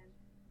and then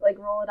like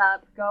roll it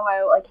up, go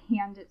out, like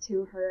hand it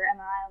to her, and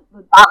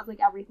then that was like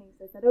everything.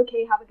 So I said,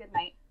 okay, have a good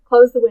night.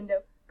 Close the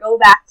window. Go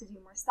back to do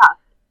more stuff.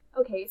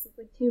 Okay. So it's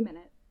like 2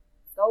 minutes.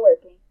 Still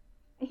working.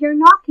 I hear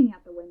knocking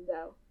at the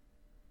window.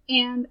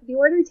 And the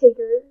order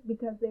taker,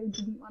 because they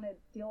didn't want to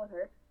deal with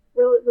her,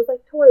 was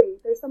like, Tori,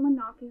 there's someone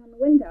knocking on the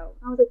window.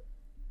 And I was like,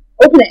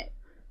 open it.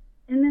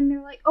 And then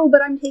they're like, oh,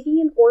 but I'm taking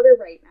an order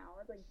right now. I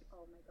was like,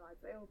 oh my god.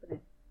 So I open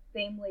it.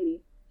 Same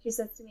lady. She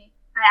says to me,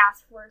 I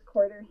asked for a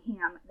quarter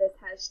ham. This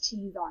has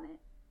cheese on it.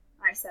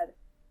 I said,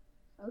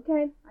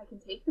 okay, I can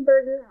take the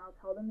burger and I'll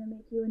tell them to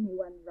make you a new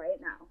one right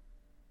now.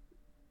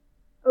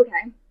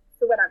 Okay,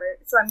 so whatever.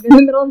 So I'm in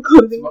the middle of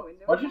closing the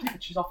window. Why did you take the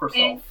cheese off herself?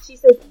 And she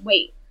says,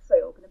 wait. So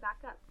I open it back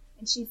up.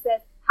 And she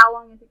said, how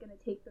long is it going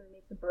to take them to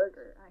make the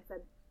burger? And I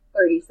said,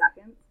 30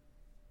 seconds.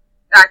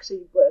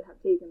 Actually, would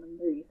have taken them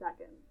 30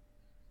 seconds.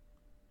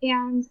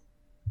 And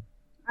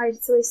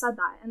so I said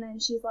that. And then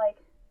she's like,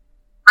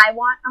 I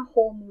want a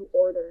whole new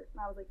order. And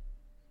I was like,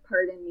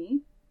 pardon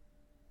me?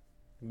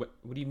 What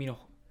do you mean? What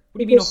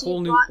do you mean a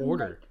whole new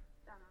order? Like,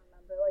 I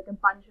don't remember, like a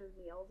bunch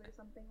of meals or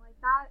something like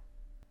that.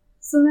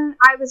 So then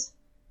I was.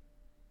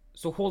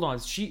 So hold on.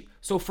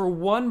 So for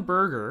one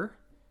burger,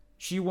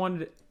 she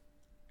wanted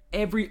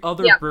every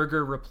other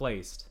burger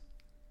replaced.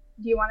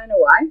 Do you want to know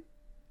why?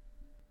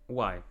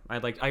 Why?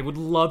 I would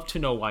love to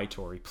know why,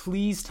 Tori.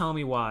 Please tell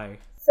me why.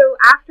 So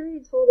after I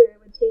told her it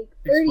would take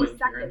 30 Explain,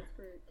 seconds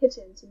for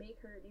Kitchen to make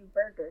her a new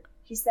burger,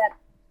 she said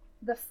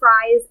the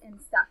fries and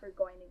stuff are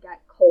going to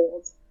get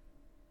cold.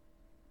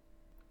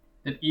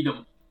 Then eat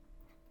them.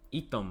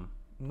 Eat them.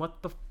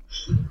 What the?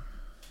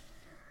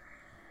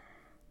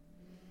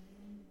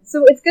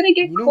 So it's gonna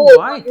get You know cold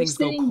why while you're things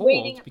go sitting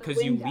waiting cold? at Because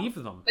the you window. leave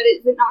them. But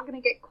is it not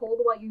gonna get cold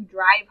while you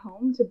drive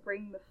home to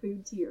bring the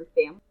food to your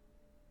family?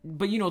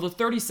 But the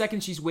 30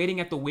 seconds she's waiting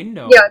at the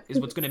window is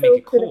what's going to so make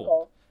it critical.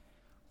 cold.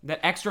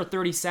 That extra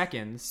 30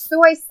 seconds. So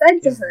I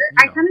said to is, her, you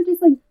I know. kind of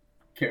just like,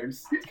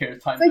 Karen's time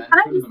so I kind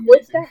management of is just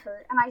looked amazing. at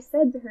her and I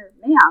said to her,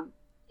 ma'am,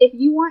 if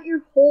you want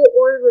your whole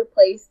order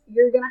replaced,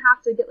 you're gonna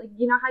have to get like,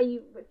 you know how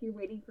if you're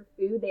waiting for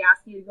food, they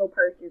ask you to go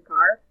park your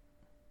car?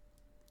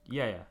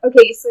 Yeah.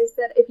 Okay, so I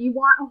said, if you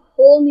want a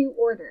whole new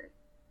order,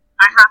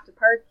 I have to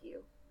park you.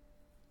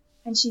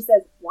 And she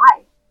says,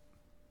 why?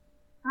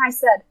 And I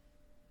said,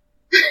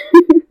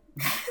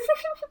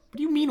 What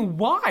do you mean,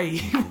 why?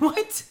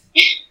 What?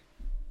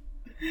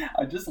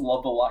 I just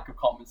love the lack of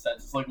common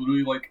sense. It's like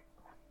literally like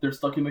they're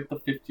stuck in like the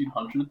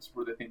 1500s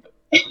where they think that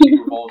everything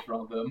revolves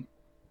around them.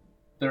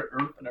 Their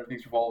Earth and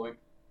everything's revolving.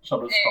 Shout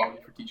out to Astronomy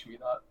for teaching me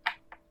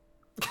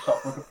that. Shout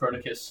out to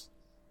Copernicus,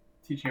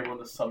 teaching everyone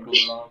the sun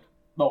goes around.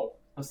 No,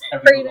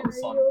 everything Brayden, goes are around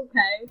the sun. you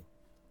okay?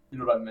 You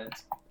know what I meant.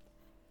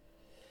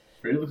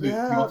 Brayden looks like he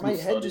Yeah, wants to my go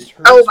head study. just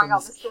hurts. Oh my from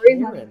god, the this story's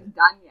not Karen. even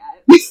done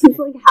yet. This is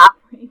like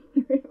halfway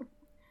through.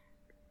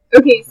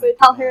 Okay, so I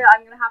tell her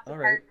I'm gonna have to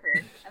Alright. park her,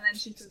 and then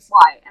she says,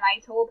 why? And I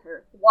told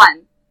her,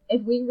 one,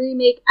 if we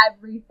remake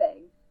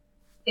everything,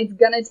 it's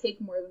gonna take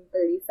more than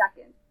 30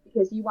 seconds.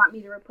 Because you want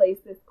me to replace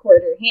this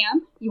quarter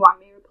ham, you want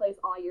me to replace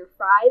all your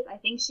fries, I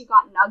think she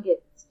got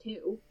nuggets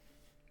too.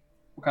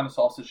 What kind of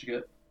sauce did she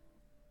get?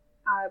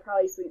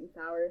 Probably sweet and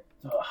sour.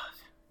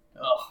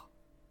 Ugh,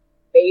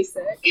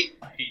 Basic.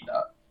 I hate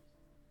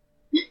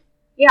that.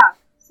 Yeah,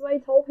 so I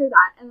told her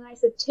that, and then I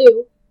said,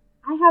 two,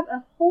 I have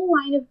a whole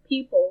line of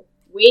people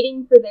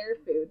waiting for their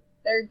food.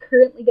 They're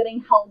currently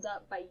getting held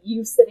up by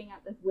you sitting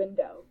at this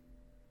window.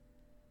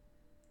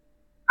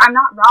 I'm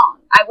not wrong.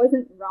 I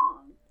wasn't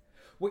wrong.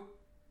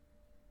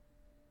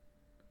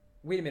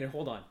 Wait a minute,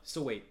 hold on.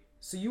 So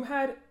you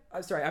had,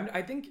 sorry,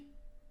 I think,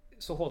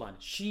 so hold on.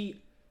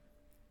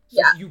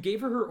 Yeah. You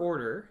gave her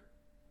order,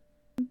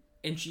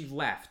 and she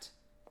left.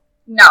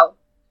 No.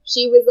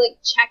 She was like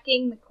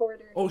checking the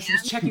quarter. Oh, she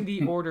was checking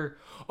the order.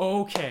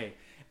 Okay.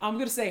 I'm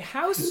gonna say,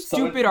 how Someone-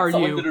 stupid are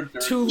someone you did her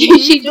dirty. to She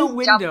leave the just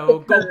window,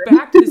 jumped the go curb.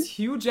 back to this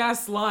huge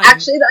ass line?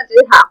 Actually, that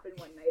did happen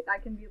one night.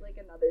 That can be like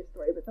another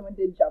story, but someone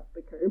did jump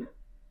the curb.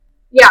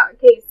 Yeah,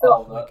 okay,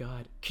 so... Oh my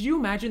god. Could you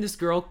imagine this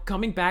girl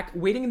coming back,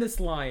 waiting in this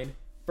line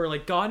for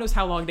like God knows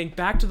how long, then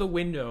back to the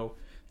window,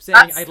 saying,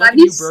 I'd like a that'd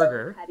be new so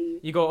burger. petty.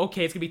 You go,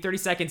 okay, it's gonna be 30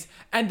 seconds.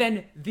 And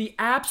then the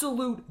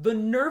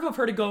nerve of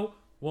her to go,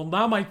 well,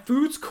 now my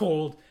food's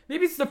cold.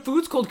 Maybe it's the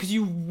food's cold because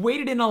you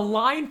waited in a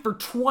line for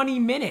 20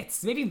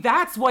 minutes. Maybe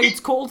that's why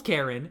it's cold,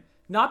 Karen.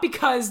 Not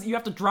because you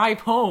have to drive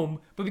home,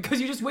 but because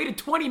you just waited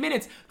 20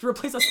 minutes to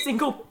replace a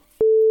single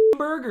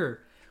burger.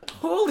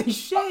 Holy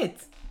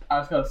shit. I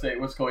was gonna say,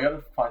 what's going on? You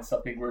have to find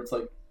something where it's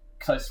like,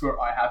 because I swear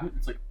I have it,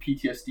 it's like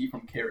PTSD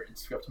from Karen,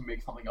 so you have to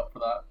make something up for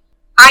that.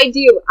 I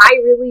do. I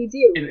really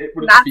do. It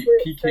would That's be where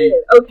it PK, started.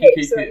 Okay,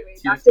 PK, so anyway,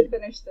 back to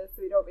finish this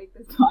so we don't make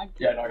this podcast.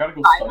 Yeah, no, I gotta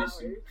go 5 study hours.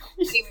 soon.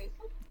 Anyways.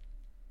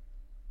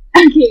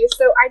 Okay,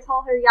 so I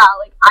tell her, yeah,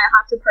 like, I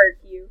have to park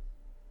you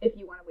if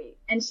you want to wait.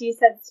 And she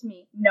says to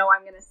me, no,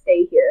 I'm going to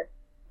stay here.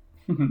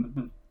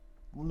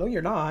 Well, no,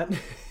 you're not.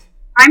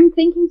 I'm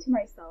thinking to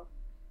myself,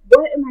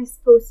 what am I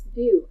supposed to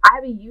do? I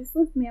have a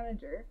useless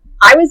manager.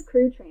 I was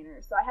crew trainer,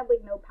 so I had,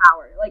 like, no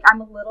power. Like,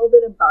 I'm a little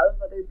bit above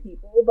other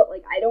people, but,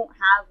 like, I don't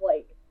have,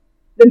 like,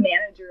 the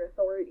manager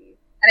authority.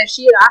 And if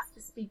she had asked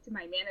to speak to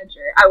my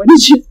manager, I would have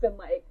just been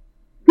like,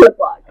 good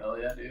luck. Hell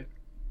yeah, dude.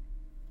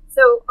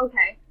 So,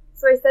 okay.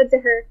 So I said to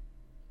her,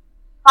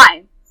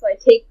 fine. So I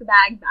take the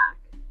bag back.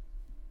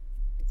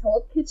 I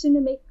told Kitchen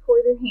to make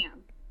quarter ham.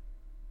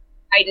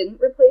 I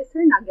didn't replace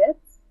her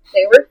nuggets.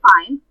 They were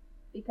fine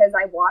because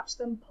I watched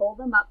them pull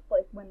them up,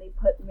 like when they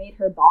made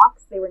her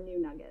box, they were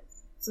new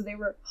nuggets. So they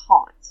were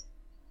hot.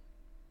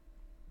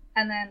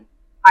 And then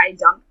I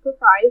dumped the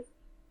fries,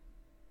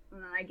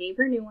 and then I gave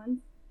her new ones.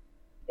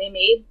 They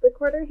made the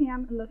quarter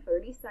ham in the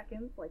 30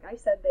 seconds, like I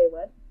said they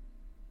would.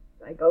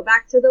 So I go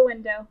back to the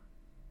window,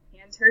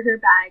 hand her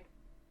bag,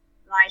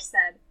 and I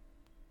said,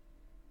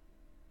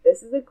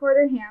 "This is a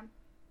quarter ham."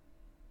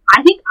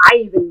 I think I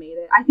even made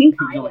it. I think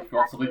I went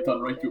back something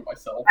done right through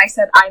myself. I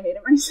said I made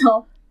it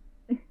myself.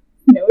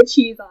 No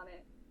cheese on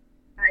it.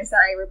 And I said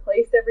I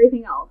replaced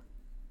everything else.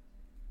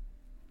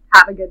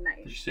 Have a good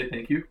night. Did you say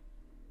thank you?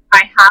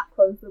 I half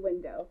closed the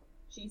window.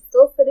 She's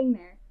still sitting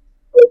there,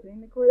 opening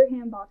the quarter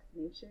ham box to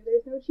make sure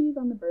there's no cheese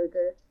on the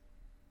burger.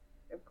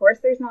 Of course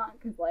there's not,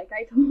 because like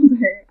I told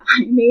her,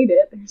 I made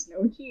it, there's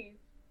no cheese.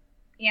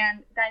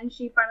 And then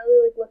she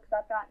finally looks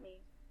up at me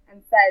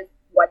and says,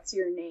 "What's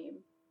your name?"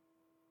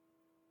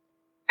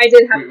 I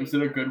did have. Wait, was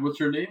it a good "what's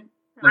your name"?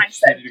 And I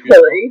said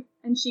Tori,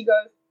 and she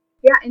goes,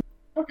 "Yeah." And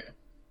okay.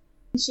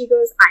 she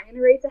goes, "I'm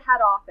gonna rate to head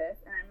office,"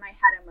 and in my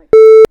head I'm like,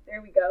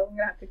 "There we go, I'm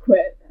gonna have to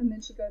quit." And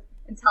then she goes,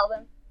 "And tell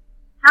them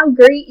how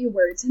great you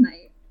were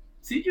tonight."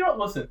 See, you don't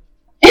listen.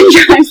 And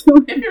drives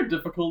away. If you're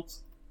difficult,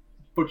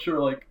 but you're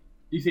like,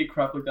 you say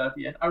crap like that at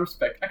the end, I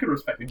could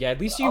respect it. Yeah, at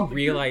least you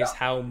realize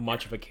how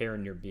much of a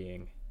Karen you're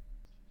being.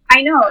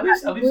 I know. At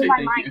least blew say my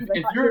thank mind you. because I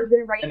If thought you're she was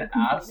gonna write an a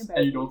complaint ass about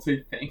and you me. don't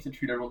say thanks and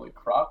treat everyone like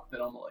crap,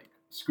 then I'm like,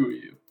 screw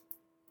you.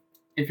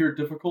 If you're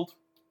difficult,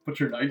 but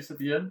you're nice at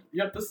the end,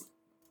 yeah, this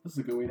is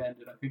a good way to end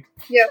it, I think.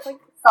 Yeah, it's like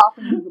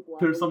softens the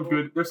blood. There's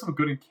some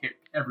good in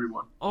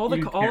everyone. All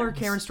Even our Karens.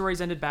 Karen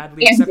stories ended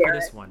badly, And except for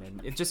Derek. this one, and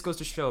it just goes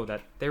to show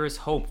that there is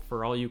hope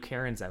for all you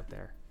Karens out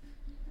there.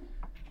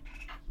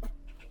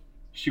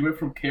 She went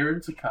from Karen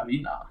to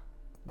Karina.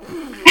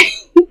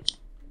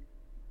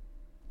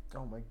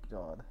 Oh my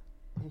god.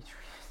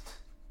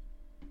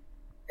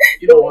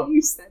 You know The way what?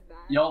 you said that.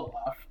 Y'all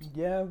laughed.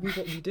 Yeah, we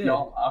did.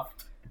 Y'all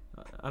laughed.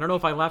 I don't know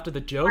if I laughed at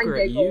the joke I or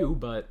at giggled. you,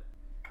 but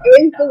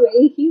It was the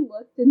way he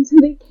looked into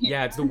the camera.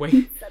 Yeah, it's the way-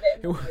 He said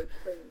it in the right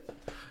frame.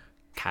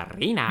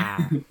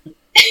 Karina.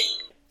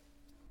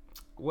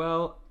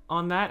 Well,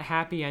 on that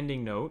happy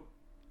ending note,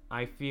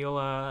 I feel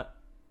I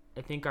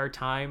think our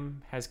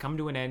time has come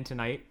to an end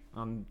tonight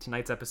on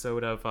tonight's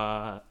episode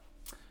of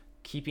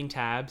Keeping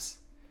Tabs.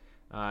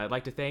 I'd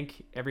like to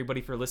thank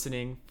everybody for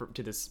listening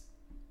to this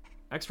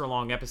extra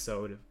long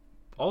episode.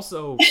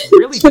 Also,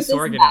 really This is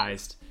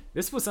disorganized.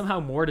 This was somehow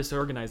more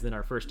disorganized than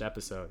our first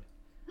episode.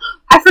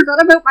 I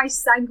forgot about my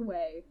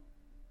segue.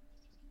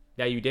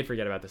 Yeah, you did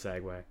forget about the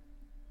segue.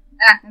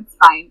 It's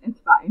fine. It's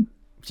fine.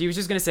 She was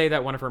just going to say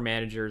that one of her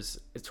managers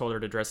told her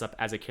to dress up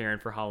as a Karen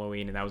for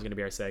Halloween, and that was going to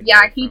be our segue.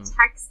 Yeah, he from-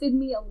 texted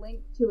me a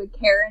link to a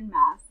Karen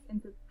mask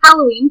and said,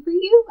 "Halloween for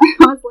you?"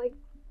 I was like,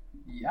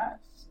 Yes.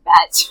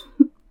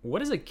 "Bet."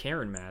 What is a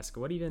Karen mask?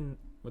 What even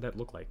would that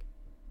look like?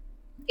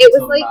 It It's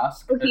was a like,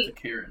 mask okay, that's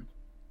a Karen.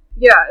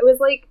 yeah, it was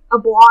like a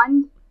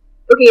blonde.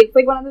 Okay, it's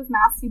like one of those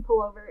masks you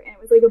pull over, and it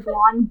was like a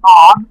blonde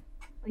bob,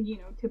 like, you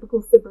know,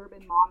 typical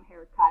suburban mom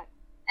haircut.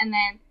 And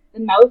then the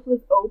mouth was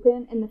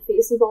open, and the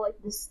face was all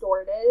like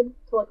distorted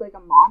to look like a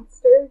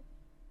monster.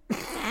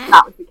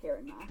 That was the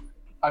Karen mask.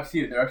 I've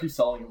seen it. They're actually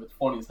selling it. It's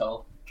funny as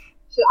hell.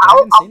 So I I'll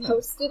haven't seen that.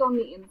 post it on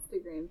the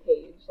Instagram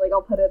page. Like,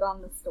 I'll put it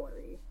on the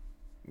story.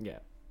 Yeah,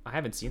 I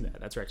haven't seen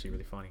that. That's actually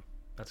really funny.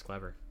 That's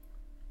clever.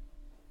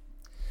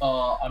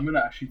 I'm gonna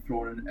actually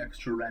throw in an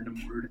extra random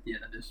word at the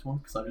end of this one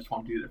because I just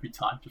want to do it every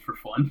time just for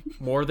fun.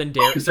 More than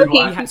Derek. Because So,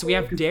 then so we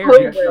have Okay.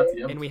 Derek, Actually, not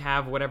the and we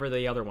have whatever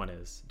the other one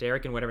is.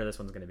 Derek and whatever this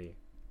one's going to be.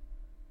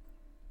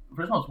 The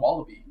first one's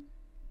Wallaby.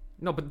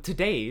 No, but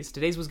today's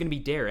was going to be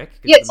Derek. 'cause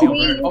Yeah, it's the male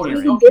today's version of Oh, is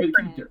Karen. gonna there's be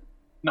no different.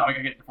 No, I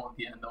gotta get the phone at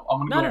the end though.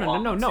 I'm No.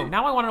 gonna go.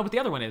 Now I want to know what the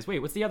other one is. Wait,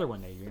 what's the other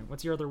one, Adrian?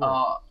 What's your other word?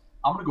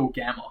 I'm gonna go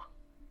Gamma.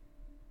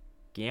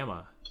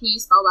 Gamma. Can you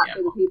spell that for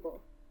Yeah. the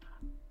people?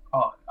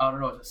 Oh, I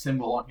don't know. It's a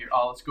symbol on here.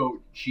 Let's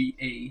go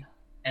GAMMA.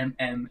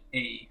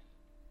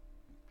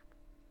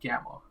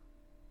 Gamma.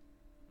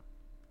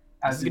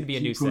 This is gonna be a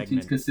new proteins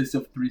segment. Consists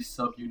of 3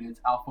 subunits: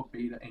 alpha,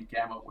 beta, and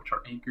gamma, which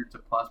are anchored to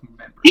plasma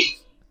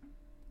membranes.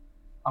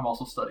 I'm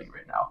also studying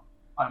right now.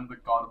 I'm the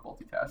god of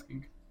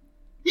multitasking.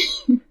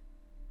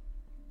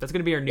 That's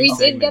going to be our new We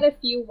segment. did get a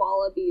few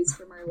wallabies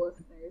from our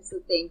listeners, so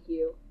thank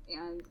you.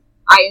 And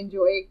I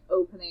enjoy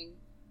opening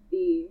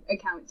the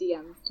account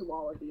DMs to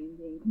Wallaby and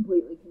being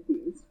completely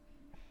confused.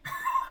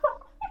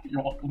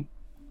 You're welcome.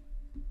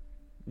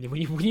 When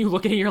you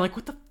look at it, you're like,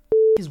 what the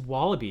is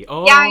Wallaby?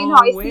 Oh, Yeah, I know.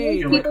 I see wait. these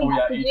You're like, people oh,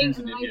 yeah, messaging, Adrian's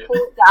and an then I idiot. pull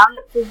it down,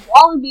 it says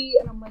Wallaby,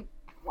 and I'm like,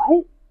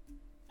 what?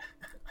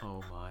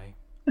 Oh my.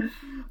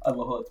 I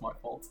love how it's my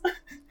fault.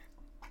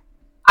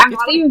 I'm It's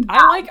not funny. even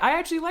mad. I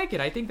actually like it.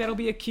 I think that'll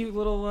be a cute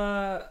little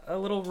a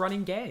little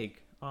running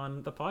gag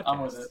on the podcast.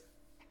 I'm with it.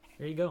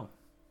 There you go.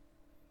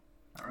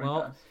 All right,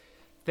 Well, guys.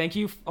 Thank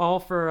you all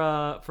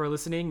for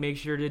listening. Make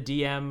sure to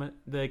DM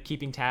the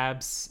Keeping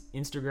Tabs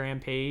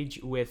Instagram page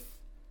with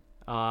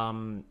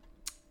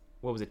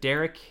what was it,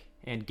 Derek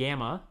and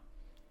Gamma.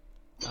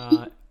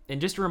 And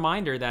just a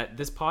reminder that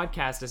this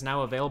podcast is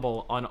now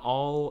available on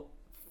all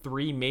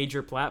 3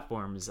 major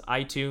platforms: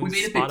 iTunes, We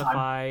made it big time.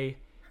 Spotify,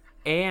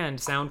 and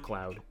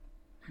SoundCloud.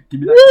 Give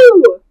me that.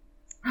 Woo!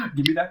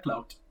 Give me that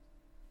clout.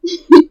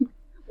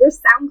 We're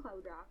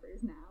SoundCloud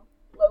rappers now.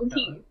 Low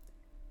key.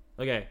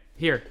 Okay,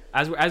 here,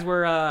 as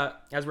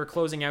we're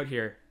closing out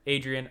here,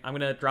 Adrian, I'm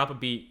gonna drop a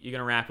beat. You're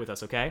gonna rap with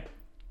us, okay?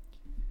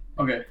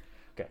 Okay.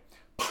 Okay.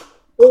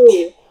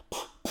 Ooh.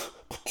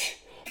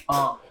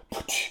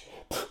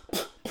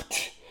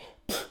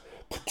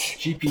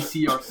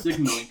 GPC are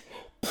signaling.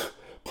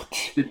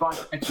 They bind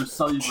to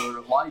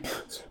extracellular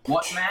ligands.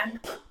 What, man?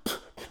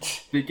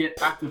 They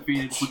get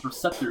activated with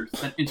receptors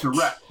that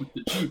interact with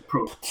the G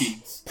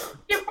proteins.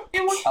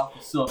 Alpha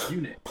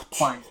subunit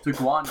binds to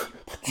guanine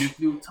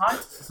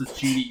nucleotides such as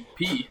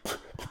GDP.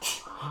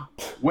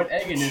 When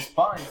agonist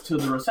binds to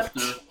the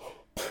receptor,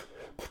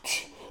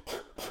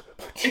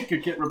 it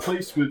could get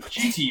replaced with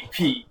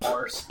GTP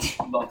bars.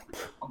 I'm done.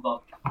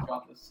 I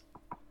got this.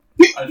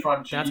 I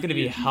tried That's gonna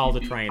be GDP. hell to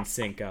try and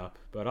sync up,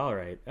 but all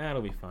right,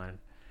 that'll be fine.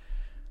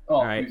 Oh,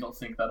 Alright. please don't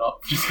sync that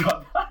up. Just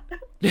got that.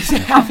 Just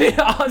have it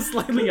all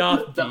slightly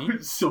off That beat.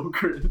 was so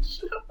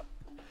cringe.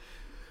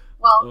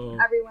 Well, Oh.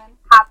 everyone,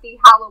 happy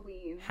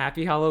Halloween.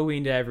 Happy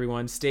Halloween to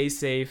everyone. Stay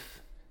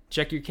safe.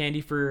 Check your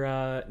candy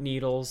for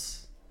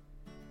needles.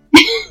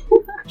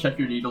 Check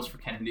your needles for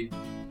candy.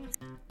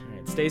 All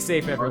right, stay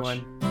safe,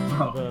 everyone.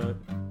 Have a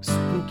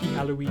spooky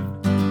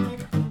Halloween.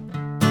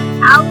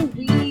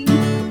 Halloween.